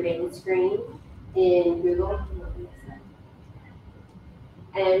go to your main screen in Google.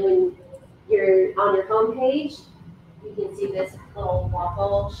 And when you're on your home page, you can see this little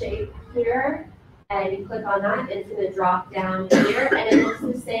waffle shape here. And you click on that, and it's going to drop down here. And it looks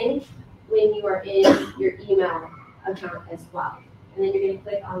the same when you are in your email account as well. And then you're going to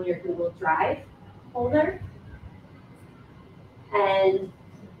click on your Google Drive folder. And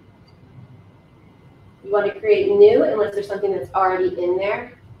you want to create new unless there's something that's already in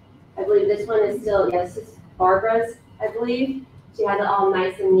there. I believe this one is still, yes, it's Barbara's, I believe. She has it all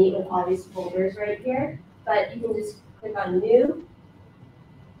nice and neat with all these folders right here. But you can just click on new.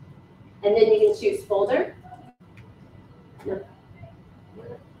 And then you can choose folder. No.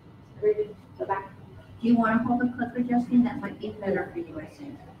 Go back. Do you want to hold the clicker, Justine? That might be better for you, I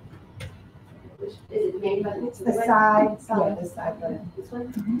think. Which is it main button? The side. Yeah, this side button. This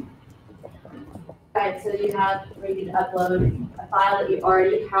one? Alright, so you have where you can upload a file that you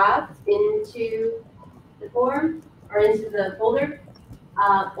already have into the form or into the folder.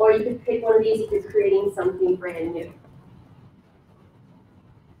 Or you could pick one of these if you're creating something brand new.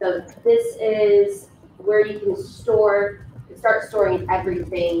 So this is where you can start storing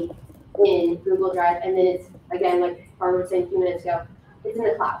everything in Google Drive, and then it's, again, like Barbara was saying a few minutes ago, it's in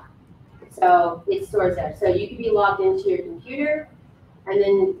the cloud. So it stores there. So you could be logged into your computer and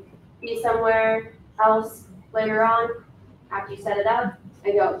then be somewhere else later on after you set it up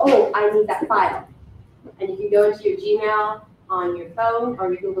and go, oh, I need that file. And you can go into your Gmail on your phone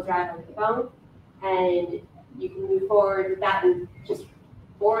or your Google Drive on your phone, and you can move forward with that and just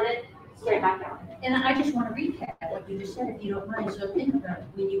forward it straight back down. And I just want to recap what you just said, if you don't mind. So think about it.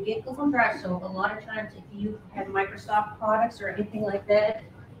 When you get Google Drive, so a lot of times if you have Microsoft products or anything like that,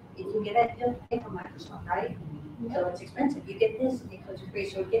 if you get it, you'll pay for Microsoft, right? So it's expensive. You get this because it's free.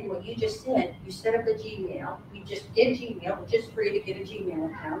 So again, what you just said, you set up a Gmail. You just did Gmail, which is free to get a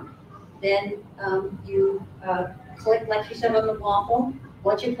Gmail account. Then you click, like you said, on the waffle.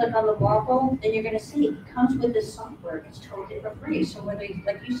 Once you click on the waffle, then you're going to see it comes with this software. It's totally for free. So whether,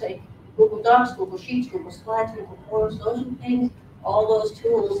 like you say, Google Docs, Google Sheets, Google Slides, Google Forms, those are things, all those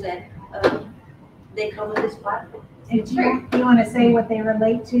tools that they come with this platform. And do you want to say what they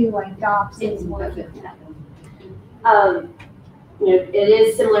relate to, like Docs is what? It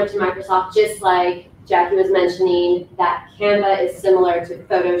is similar to Microsoft, just like Jackie was mentioning, that Canva is similar to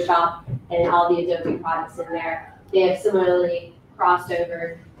Photoshop and all the Adobe products in there. They have similarly crossed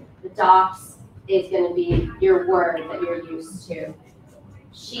over. The Docs is going to be your Word that you're used to.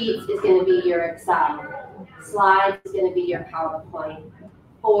 Sheets is going to be your Excel. Slides is going to be your PowerPoint.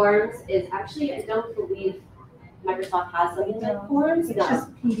 Forms is actually, I don't believe Microsoft has something like Forms. It's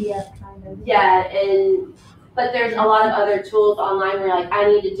just PDF kind of. Yeah, but there's a lot of other tools online where, like, I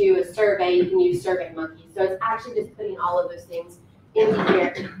need to do a survey, you can use SurveyMonkey. So it's actually just putting all of those things into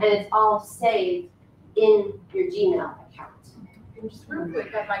here, and it's all saved in your Gmail account. And just real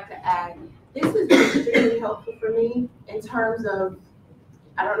quick, I'd like to add, this has been extremely helpful for me in terms of,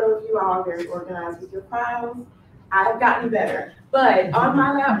 I don't know if you all are very organized with your files. I've gotten better, but on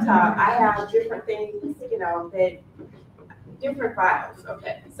my laptop, I have different things, that different files.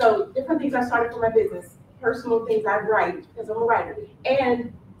 Okay, so different things I started for my business, personal things I write because I'm a writer.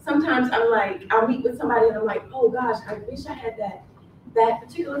 And sometimes I'm like, I'll meet with somebody and I'm like, oh gosh, I wish I had that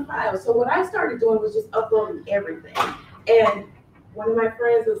particular file. So what I started doing was just uploading everything. And one of my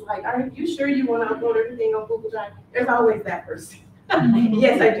friends was like, are you sure you want to upload everything on Google Drive? There's always that person.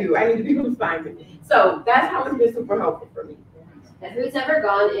 Yes, I do. I need to be able to find it. So that's how it's been super helpful for me. And who's ever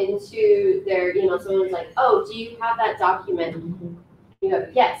gone into their email, someone's like, oh, do you have that document? You go,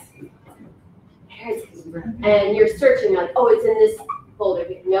 yes. And you're searching, like, oh, it's in this folder.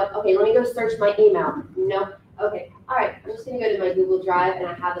 Nope. Okay, let me go search my email. Nope. Okay. All right. I'm just going to go to my Google Drive, and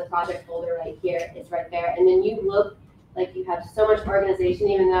I have the project folder right here. It's right there. And then you look like you have so much organization,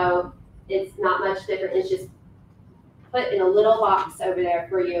 even though it's not much different. It's just put in a little box over there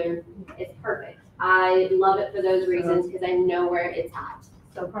for you, and it's perfect. I love it for those reasons because I know where it's at.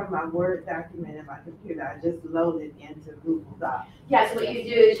 So from my Word document in my computer, I just load it into Google Docs. Yeah, so what you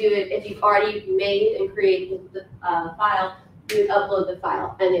do is if you've already made and created the file, you would upload the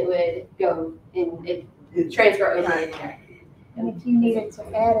file and it would go and it transfer over there. And if you needed to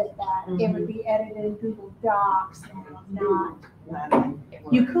edit that, it would be edited in Google Docs and not.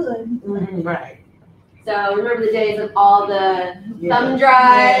 You could. Right. So remember the days of all the thumb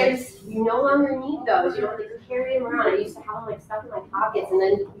drives? You no longer need those. You don't have to carry them around. I used to have them like stuff in my pockets and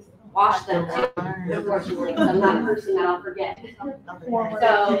then wash them too, unfortunately, because I'm not a person that I'll forget.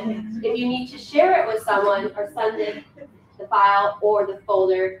 So if you need to share it with someone or send it, the file or the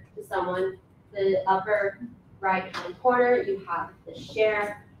folder to someone, the upper right hand corner, you have the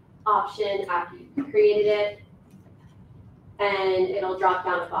share option after you've created it. and it'll drop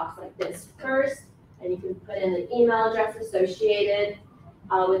down a box like this first, and you can put in the email address associated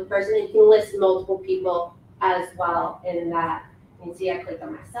with the person, and you can list multiple people as well in that. You can see I click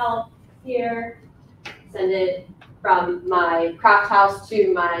on myself here, send it from my craft house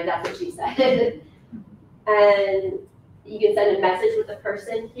to my, that's what she said. And you can send a message with the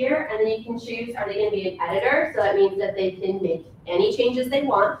person here, and then you can choose, are they going to be an editor? So that means that they can make any changes they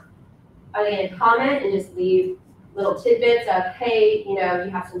want. Are they going to comment and just leave little tidbits of, hey, you know,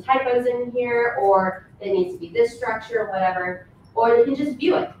 you have some typos in here, or it needs to be this structure, or whatever. Or they can just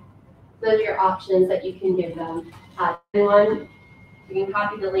view it. Those are your options that you can give them. Anyone, you can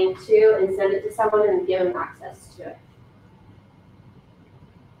copy the link too and send it to someone and give them access to it.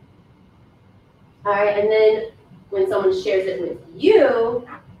 All right, and then when someone shares it with you,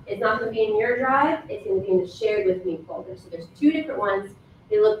 it's not going to be in your drive, it's going to be in the shared with me folder. So there's two different ones.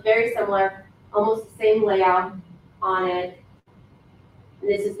 They look very similar, almost the same layout on it. And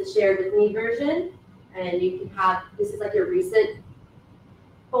this is the shared with me version. And you can have, this is like your recent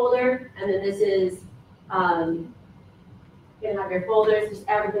folder, and then this is, you can have your folders, just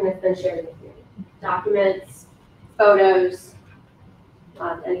everything that's been shared with you. Documents, photos,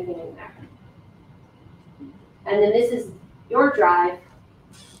 anything in there. And then this is your drive,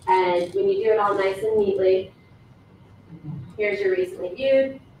 and when you do it all nice and neatly, here's your recently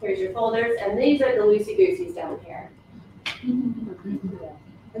viewed, here's your folders, and these are the loosey-gooseys down here.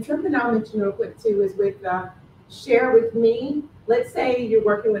 And something I'll mention real quick too is with share with me. Let's say you're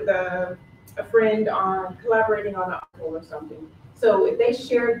working with a friend on collaborating on an article or something. So if they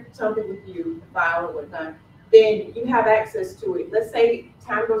shared something with you, a file or whatnot, then you have access to it. Let's say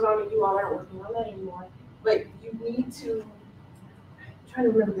time goes on and you all aren't working on that anymore, but you need to, I'm trying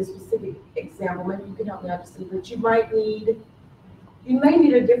to remember the specific example, maybe you can help me out to see, but you may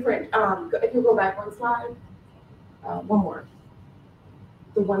need a different, if you go back one slide, one more.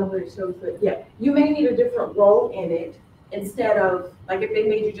 The one where it shows that, yeah, you may need a different role in it instead of, like if they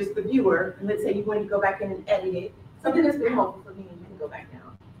made you just the viewer, and let's say you wanted to go back in and edit it, something that's been helpful for me, and you can go back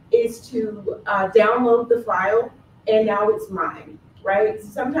now, is to download the file, and now it's mine, right?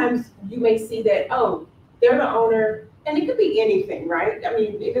 Sometimes you may see that, oh, they're the owner, and it could be anything, right? I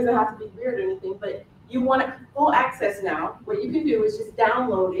mean, it doesn't have to be weird or anything, but you want full access now. What you can do is just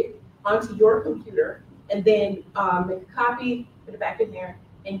download it onto your computer, and then make a copy, put it back in there,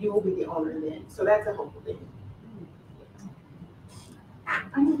 and you will be the owner then. So that's a helpful thing.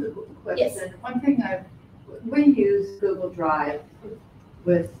 I have a question. Yes. One thing we use Google Drive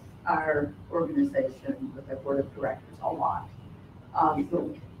with our organization, with our board of directors a lot.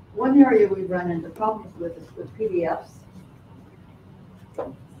 But one area we run into problems with is with PDFs.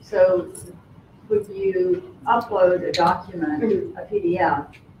 So when you upload a document, a PDF,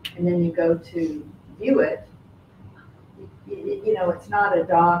 and then you go to view it, you know, it's not a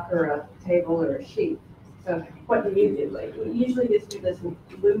doc or a table or a sheet. So what do you do? Like, we usually just do this with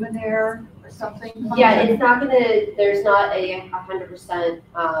Luminaire or something. Yeah, it's not gonna, there's not a 100%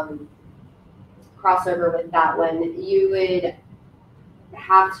 crossover with that one. You would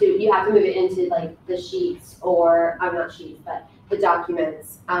have to, move it into like the sheets, or, not sheets, but the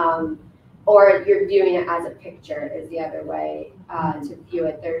documents. Or you're viewing it as a picture is the other way to view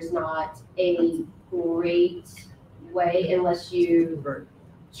it. There's not a great way unless you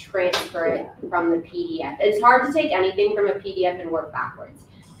transfer it from the PDF. It's hard to take anything from a PDF and work backwards.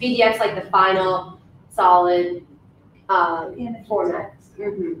 PDF's like the final solid format.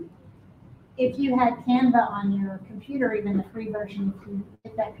 Mm-hmm. If you had Canva on your computer, even the free version, if you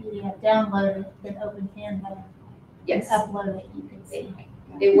get that PDF, download it, then open Canva, yes, and upload it, you can see.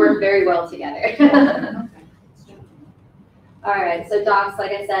 They work very well together. All right, so docs,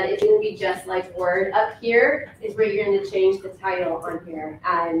 like I said, it's going to be just like Word. Up here is where you're going to change the title on here.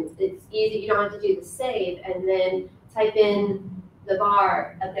 And it's easy. You don't have to do the save and then type in the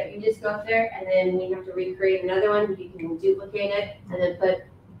bar up there. You just go up there, and then when you have to recreate another one, you can duplicate it and then put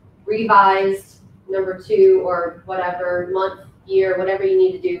revised #2 or whatever, month, year, whatever you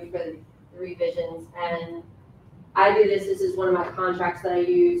need to do for the revisions. And I do this. This is one of my contracts that I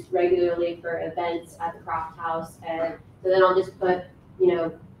use regularly for events at the craft house. And so then I'll just put, you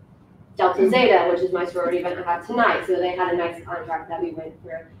know, Delta Zeta, which is my sorority event I have tonight. So they had a nice contract that we went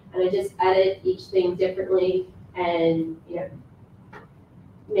through. And I just edit each thing differently and, you know,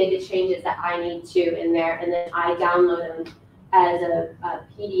 make the changes that I need to in there. And then I download them as a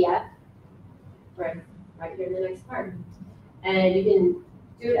PDF right here in the next part. And you can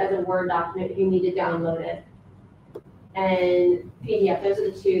do it as a Word document if you need to download it. And PDF, those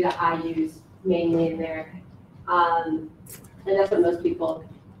are the two that I use mainly in there. And that's what most people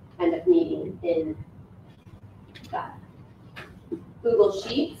end up needing in that. Google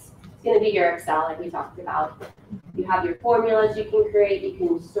Sheets is going to be your Excel, like we talked about. You have your formulas you can create, you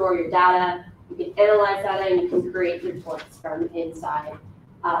can store your data, you can analyze data, and you can create reports from inside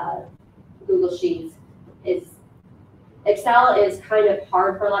Google Sheets. Excel is kind of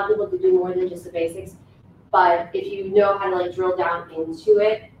hard for a lot of people to do more than just the basics, but if you know how to like drill down into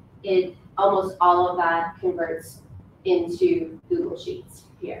it, almost all of that converts into Google Sheets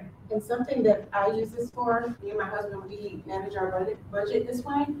here. And something that I use this for, me and my husband, we manage our budget this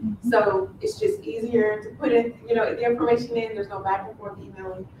way. So it's just easier to put in, the information in. There's no back and forth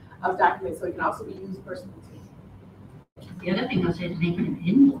emailing of documents. So it can also be used personally too. The other thing was making an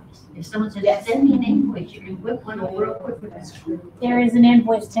invoice. If someone says, send me an invoice, you can whip one over real quick with that. There is an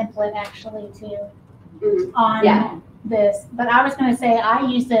invoice template actually too on this. But I was going to say I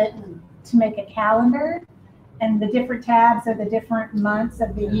use it to make a calendar, and the different tabs are the different months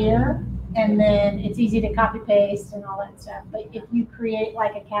of the year. And then it's easy to copy paste and all that stuff. But if you create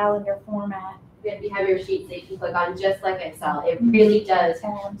like a calendar format, if you have your sheets that you can click on just like Excel, it really does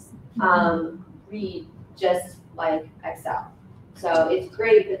read just like Excel. So it's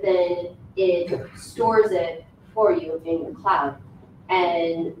great, but then it stores it for you in your cloud.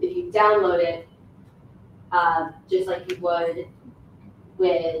 And if you download it, just like you would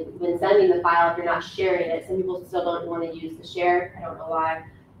when sending the file, if you're not sharing it, some people still don't want to use the share. I don't know why,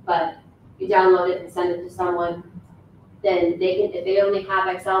 but you download it and send it to someone, then they can, if they only have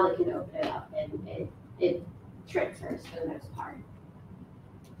Excel, they can open it up and it transfers for the most part.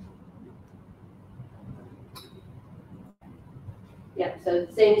 Yeah, so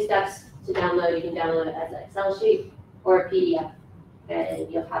same steps to download. You can download it as an Excel sheet or a PDF,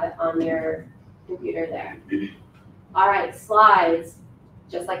 and you'll have it on your computer there. All right, slides,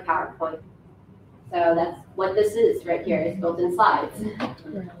 just like PowerPoint. So that's what this is right here. It's built-in slides.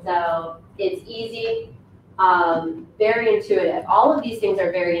 So it's easy, very intuitive. All of these things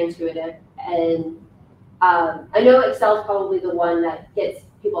are very intuitive, and I know Excel is probably the one that gets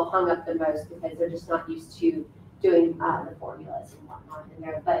people hung up the most because they're just not used to doing the formulas and whatnot in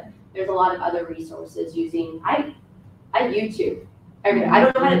there. But there's a lot of other resources using. I YouTube. I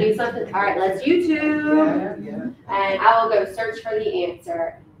don't know how to do something. All right, let's YouTube. And I will go search for the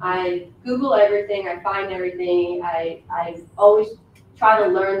answer. I Google everything. I find everything. I always try to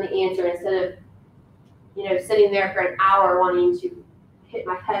learn the answer instead of sitting there for an hour wanting to hit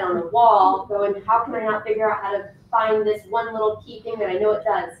my head on the wall, going, how can I not figure out how to find this one little key thing that I know it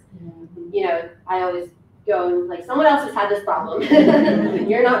does? I always go like, someone else has had this problem.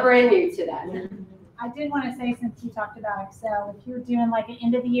 You're not brand new to that. I did want to say, since you talked about Excel, if you're doing like an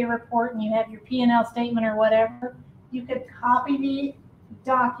end of the year report and you have your P&L statement or whatever, you could copy the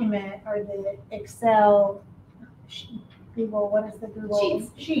document or the Excel Google, what is the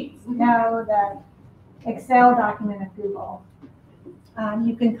Google? Sheets. No, the Excel document of Google.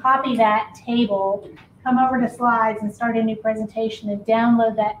 You can copy that table, come over to slides and start a new presentation and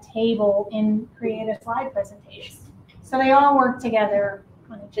download that table and create a slide presentation. So they all work together.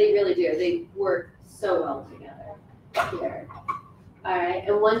 They really do. They work so well together here. All right,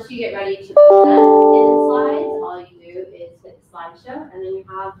 and once you get ready to present in slides, all you do is hit the slideshow, and then you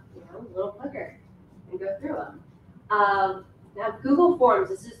have a little clicker and go through them. Now, Google Forms,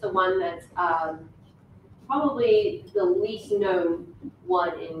 this is the one that's probably the least known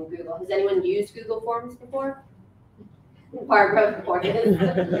one in Google. Has anyone used Google Forms before? Barbara, before.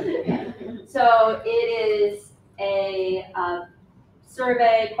 So it is a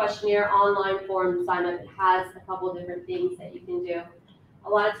survey, questionnaire, online form sign up. It has a couple of different things that you can do. A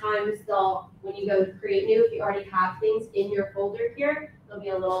lot of times when you go to create new, if you already have things in your folder here, there'll be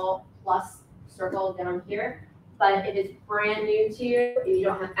a little plus circle down here. But if it's brand new to you, and you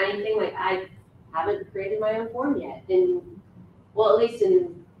don't have anything, like I haven't created my own form yet. Well, at least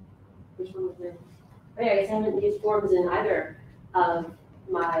in, which one was it? Oh yeah, I guess I haven't used forms in either of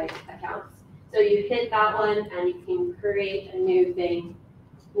my accounts. So you hit that one and you can create a new thing,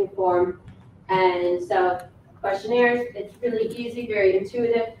 new form. And so questionnaires, it's really easy, very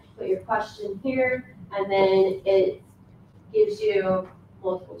intuitive. Put your question here, and then it gives you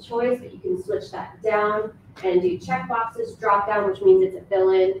multiple choice, but you can switch that down and do checkboxes, drop down, which means it's a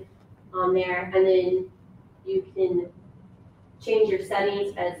fill-in on there. And then you can change your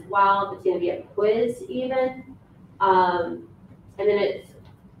settings as well. It's going to be a quiz even. And then it's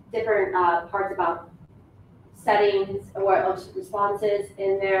different parts about settings or responses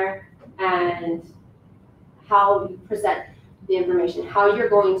in there, and how you present the information, how you're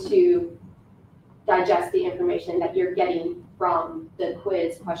going to digest the information that you're getting from the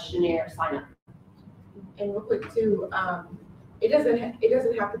quiz questionnaire sign up. And real quick too, it doesn't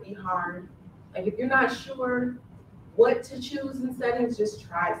have to be hard. Like if you're not sure, what to choose in settings, just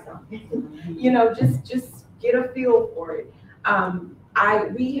try something. You know, just get a feel for it.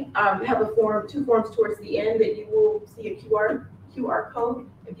 We have two forms towards the end that you will see a QR code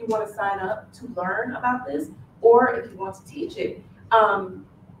if you want to sign up to learn about this, or if you want to teach it.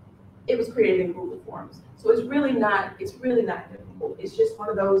 It was created in Google Forms, so it's really not difficult. It's just one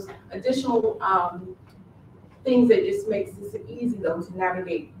of those additional things that just makes this easy though to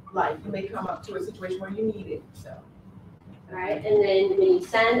navigate life. You may come up to a situation where you need it. So. All right, and then when you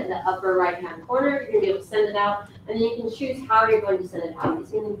send in the upper right-hand corner, you're gonna be able to send it out, and then you can choose how you're going to send it out.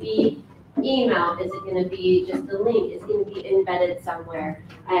 It's gonna be email, is it gonna be just a link, is it gonna be embedded somewhere?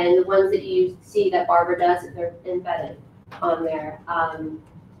 And the ones that you see that Barbara does, they're embedded on there. I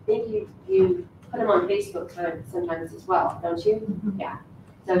think you put them on Facebook sometimes as well, don't you? Mm-hmm. Yeah.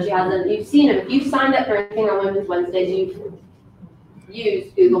 So she has them, you've seen them. If you've signed up for anything on Women's Wednesdays, you've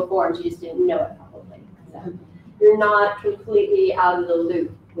used Google Forms, you just didn't know it probably. So you're not completely out of the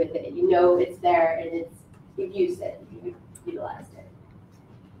loop with it. You know it's there and you've used it, you've utilized it.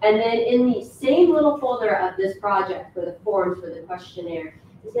 And then in the same little folder of this project for the forms, for the questionnaire,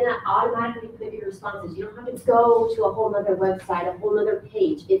 it's gonna automatically put your responses. You don't have to go to a whole nother website, a whole nother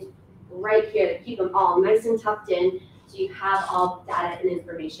page. It's right here to keep them all nice and tucked in, so you have all the data and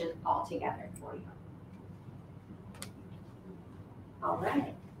information all together for you. All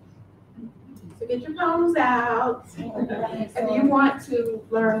right. So get your phones out. If you want to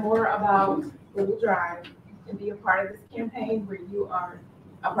learn more about Google Drive and be a part of this campaign where you are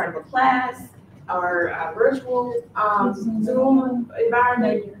a part of a class or a virtual Zoom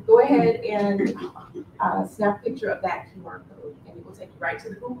environment, go ahead and snap a picture of that QR code and it will take you right to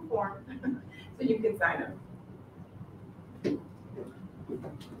the Google form so you can sign up.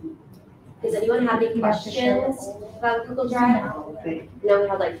 Does anyone have any questions about Google Drive? No, we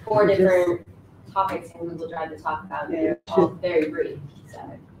have like 4 different topics in Google Drive to talk about, and they're all very brief. So.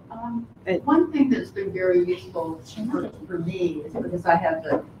 One thing that's been very useful for me is because I have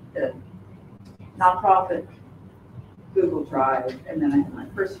the nonprofit Google Drive, and then I have my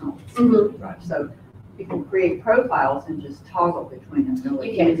personal Google Drive. So you can create profiles and just toggle between them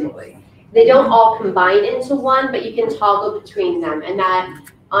really easily. They don't all combine into one, but you can toggle between them, and that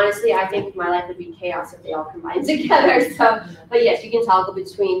honestly, I think my life would be chaos if they all combined together. So, but yes, you can toggle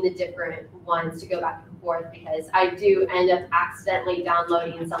between the different ones to go back and forth, because I do end up accidentally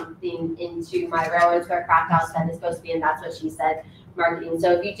downloading something into my Railroad Square Craft House that is supposed to be, and that's what she said, marketing.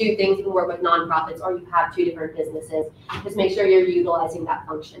 So if you do things and work with nonprofits, or you have 2 different businesses, just make sure you're utilizing that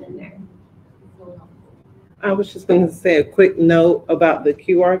function in there. I was just going to say a quick note about the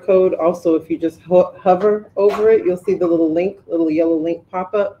QR code. Also, if you just hover over it, you'll see the little yellow link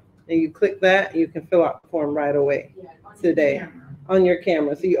pop up, and you click that, and you can fill out the form right away today on your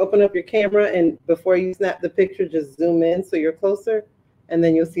camera. So you open up your camera, and before you snap the picture, just zoom in so you're closer, and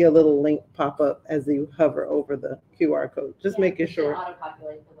then you'll see a little link pop up as you hover over the QR code. Just making sure.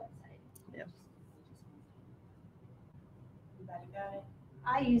 Auto-populate the website. Yeah.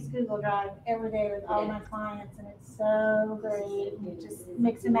 I use Google Drive every day with all my clients, and it's so great. You just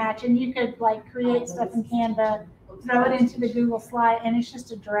mix and match, and you could like create stuff in Canva, throw it into the Google slide, and it's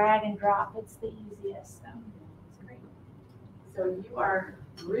just a drag and drop. It's the easiest. So it's great. So you are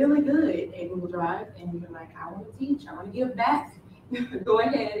really good at Google Drive, and you're like, I want to teach, I want to give back. Go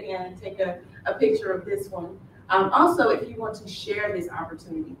ahead and take a picture of this one. Also, if you want to share this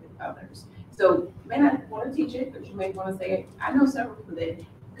opportunity with others. So you may not want to teach it, but you may want to say, I know several people that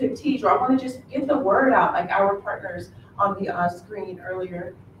could teach, or I want to just get the word out, like our partners on the screen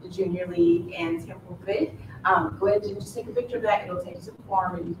earlier, the Junior League and Temple Fit. Go ahead and just take a picture of that. It'll take you to the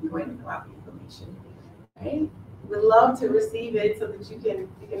form, and you can go ahead and fill out the information. Okay? We'd love to receive it so that you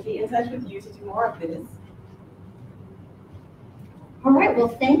can be in touch with you to do more of this. All right, well,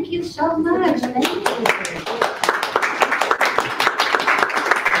 thank you so much. Thank you.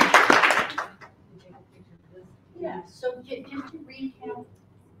 Yeah, so just to recap,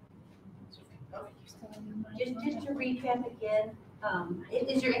 just to recap again,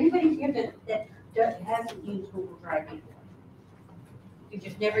 is there anybody here that hasn't used Google Drive before? You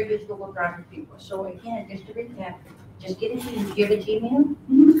just never used Google Drive before. So again, just to recap, just get it. Do you have a Gmail?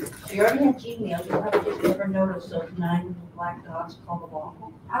 Mm-hmm. So you already have Gmail. You probably just never noticed those 9 black dots called the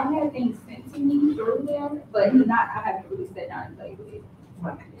waffle. I've had things sent to me through there, but not. I haven't really sat down and played with it.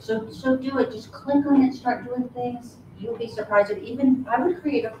 So do it. Just click on it, start doing things. You'll be surprised. That even I would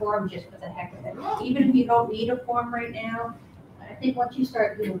create a form just for the heck of it. Even if you don't need a form right now, I think once you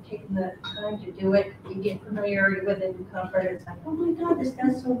start, taking the time to do it, you get familiarity with it and comfort. It's like, oh my God, this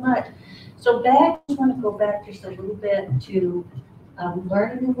does so much. So I just want to go back just a little bit to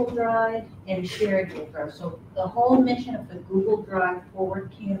learn a Google Drive and share a Google Drive. So the whole mission of the Google Drive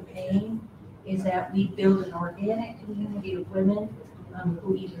Forward campaign is that we build an organic community of women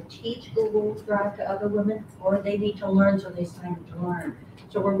who either teach Google Drive to other women or they need to learn, so they sign up to learn.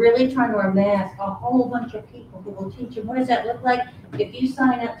 So we're really trying to amass a whole bunch of people who will teach you. What does that look like? If you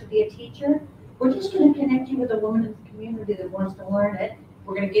sign up to be a teacher, we're just going to connect you with a woman in the community that wants to learn it.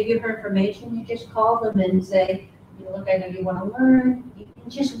 We're going to give you her information. You just call them and say, you know, look, I know you want to learn. You can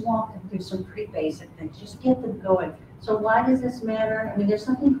just walk them through some pretty basic things. Just get them going. So why does this matter? I mean, there's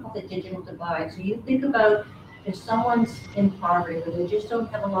something called the digital divide. So you think about if someone's in poverty, where they just don't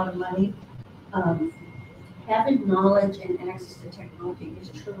have a lot of money, having knowledge and access to technology is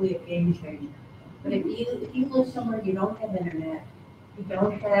truly a game changer. But if you live somewhere you don't have internet, you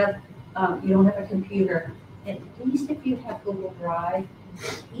don't have a computer, at least if you have Google Drive,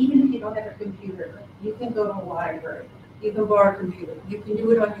 even if you don't have a computer, you can go to a library, you can borrow a computer, you can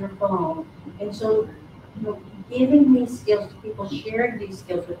do it on your phone. And so, you know, giving these skills to people, sharing these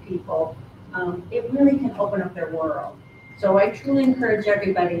skills with people, it really can open up their world. So I truly encourage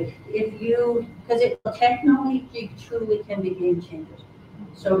everybody, because technology truly can be game changers.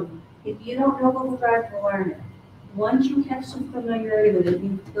 So if you don't know Google Drive, learn it. Once you have some familiarity with it,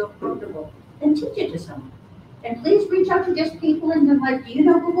 you feel comfortable, then teach it to someone. And please reach out to just people and be like, do you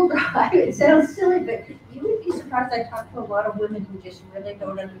know Google Drive? It sounds silly, but you would be surprised. I talk to a lot of women who just really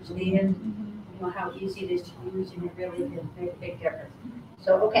don't understand, you know, how easy it is to use, and it really can make a big difference.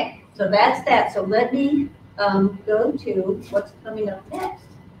 So, okay, so that's that. So let me go to what's coming up next.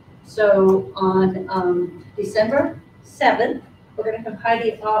 So on December 7th, we're going to have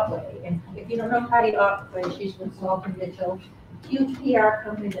Heidi Otway. And if you don't know Heidi Otway, she's with Salt and Mitchell, huge PR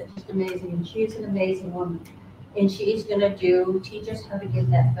company that's just amazing. And she's an amazing woman. And she's going to teach us how to give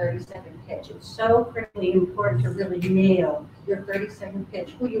that 30-second pitch. It's so critically important to really nail your 30-second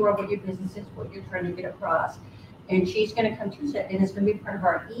pitch, who you are, what your business is, what you're trying to get across. And she's going to come teach that, and it's going to be part of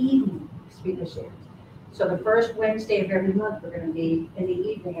our evening speaker series. So the first Wednesday of every month, we're going to be in the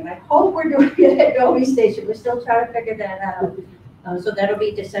evening, and I hope we're doing it at Dolby Station. We're still trying to figure that out. So that'll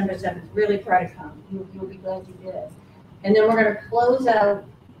be December 7th. Really try to come. You'll be glad you did. And then we're going to close out.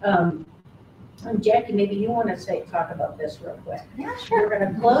 Jackie, maybe you want to talk about this real quick. Yeah, sure. We're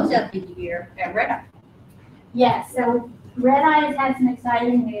going to close out the year at Red Eye. Yes, so Red Eye has had some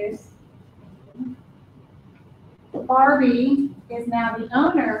exciting news. Barbie is now the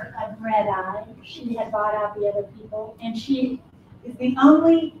owner of Red Eye. She had bought out the other people, and she is the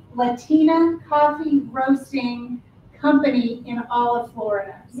only Latina coffee roasting company in all of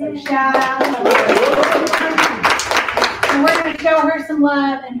Florida. So shout out to her. And we're going to show her some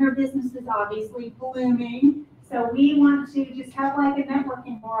love, and her business is obviously blooming. So we want to just have like a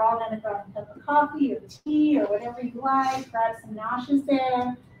networking. We're all going to grab a cup of coffee or tea or whatever you like, grab some noshes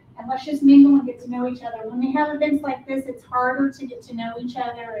there. And let's just mingle and get to know each other. When we have events like this, it's harder to get to know each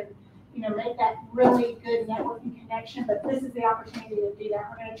other and, you know, make that really good networking connection. But this is the opportunity to do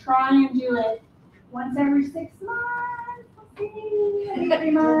that. We're going to try and do it once every 6 months. Every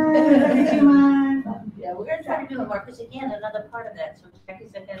 3 months, every 2 months. Yeah, we're going to try to do it more, because again, another part of that. So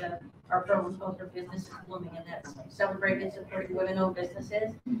Jackie's ahead of our program called Her Business is Blooming, and that's celebrating and supporting women-owned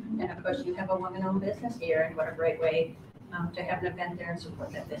businesses. And of course, you have a women-owned business here, and what a great way to have an event there and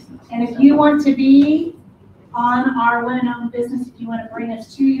support that business. And if you want to be on our women-owned business, if you want to bring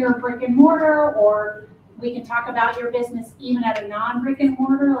us to your brick and mortar, or we can talk about your business even at a non-brick and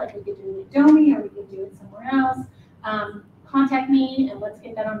mortar, like we could do it at Domi, or we could do it somewhere else, contact me and let's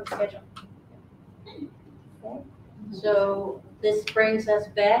get that on the schedule. Okay. So this brings us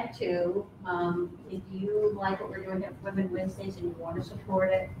back to, if you like what we're doing at Women Wednesdays and you want to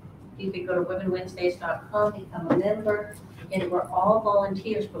support it, you can go to womenwednesdays.com, become a member. And we're all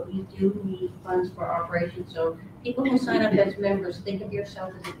volunteers, but we do need funds for operations. So people who sign up as members, think of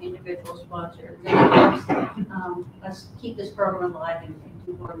yourself as an individual sponsor. Let's keep this program alive and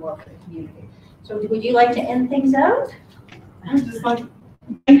do more and more for the community. So would you like to end things out? I'm just like,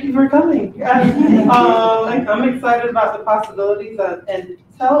 thank you for coming. I'm excited about the possibilities and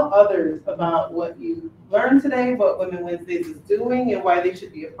tell others about what you learned today, what Women Wednesdays is doing, and why they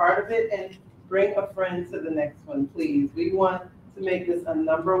should be a part of it. And bring a friend to the next one, please. We want to make this a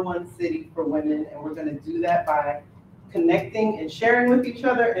 #1 city for women, and we're going to do that by connecting and sharing with each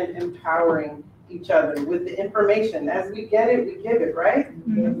other and empowering each other with the information. As we get it, we give it, right?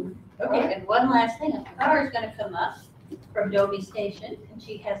 Mm-hmm. Okay, and one last thing. Cara is going to come up from Dolby Station, and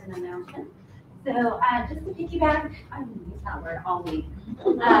she has an announcement. So just to piggyback, I use that word all week,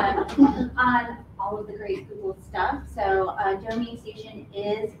 on all of the great Google stuff. So Dolby Station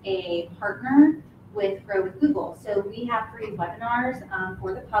is a partner with Grow with Google. So we have free webinars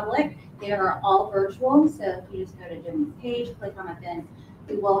for the public. They are all virtual. So if you just go to Jimmy's page, click on events,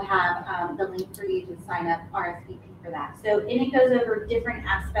 we will have the link for you to sign up RSVP for that. So, and it goes over different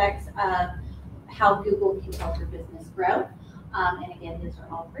aspects of how Google can help your business grow. And again, these are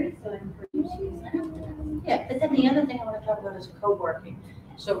all free, so I encourage you to sign up for them. Yeah, but then the other thing I want to talk about is co-working.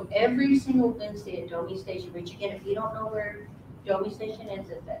 So every single Wednesday at Domi Station, which again, if you don't know where Domi Station is,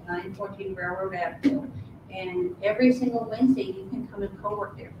 it's at 914 Railroad Avenue. And every single Wednesday, you can come and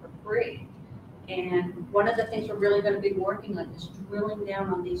co-work there for free. And one of the things we're really going to be working on is drilling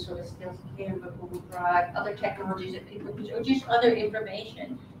down on these sort of skills, Canva, Google Drive, other technologies that people use, or just other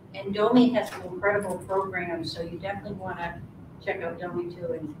information. And Domi has some incredible programs, so you definitely want to check out Domi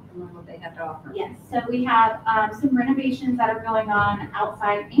too and learn what they have to offer. Yes, so we have some renovations that are going on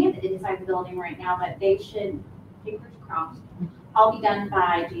outside and inside the building right now that they should, fingers crossed, all be done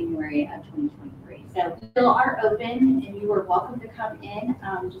by January of 2023. So we still are open and you are welcome to come in.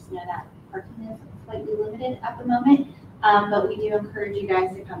 Just know that parking is slightly limited at the moment, but we do encourage you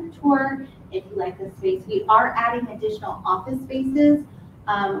guys to come and tour if you like this space. We are adding additional office spaces.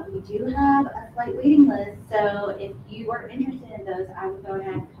 We do have a slight waiting list, so if you are interested in those, I would go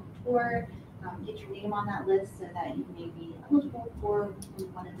ahead and come tour, get your name on that list so that you may be eligible for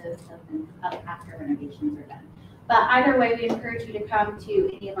one of those after renovations are done. But either way, we encourage you to come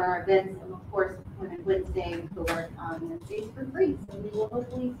to any of our events, and of course, on Wednesday, we work on Wednesdays for free. So we will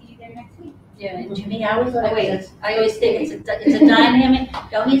hopefully see you there next week. Yeah, and Jimmy, I always think it's a dynamic.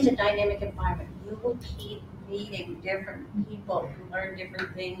 Domi is a dynamic environment. You will keep meeting different people who learn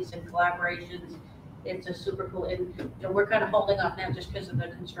different things and collaborations. It's a super cool, and you know, we're kind of holding off now just because of the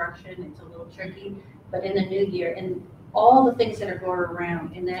construction. It's a little tricky, but in the new year, and all the things that are going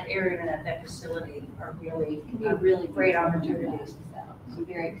around in that area and at that facility are really great opportunities. So I'm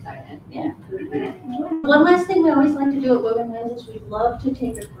very excited. Yeah. One last thing we always like to do at Women Wins is we love to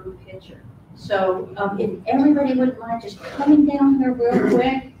take a group picture. So if everybody wouldn't mind just coming down here real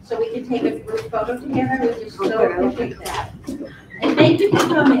quick so we can take a group photo together, we just so appreciate that. And thank you for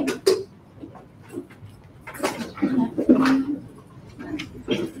coming.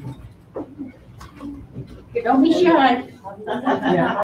 Don't be shy.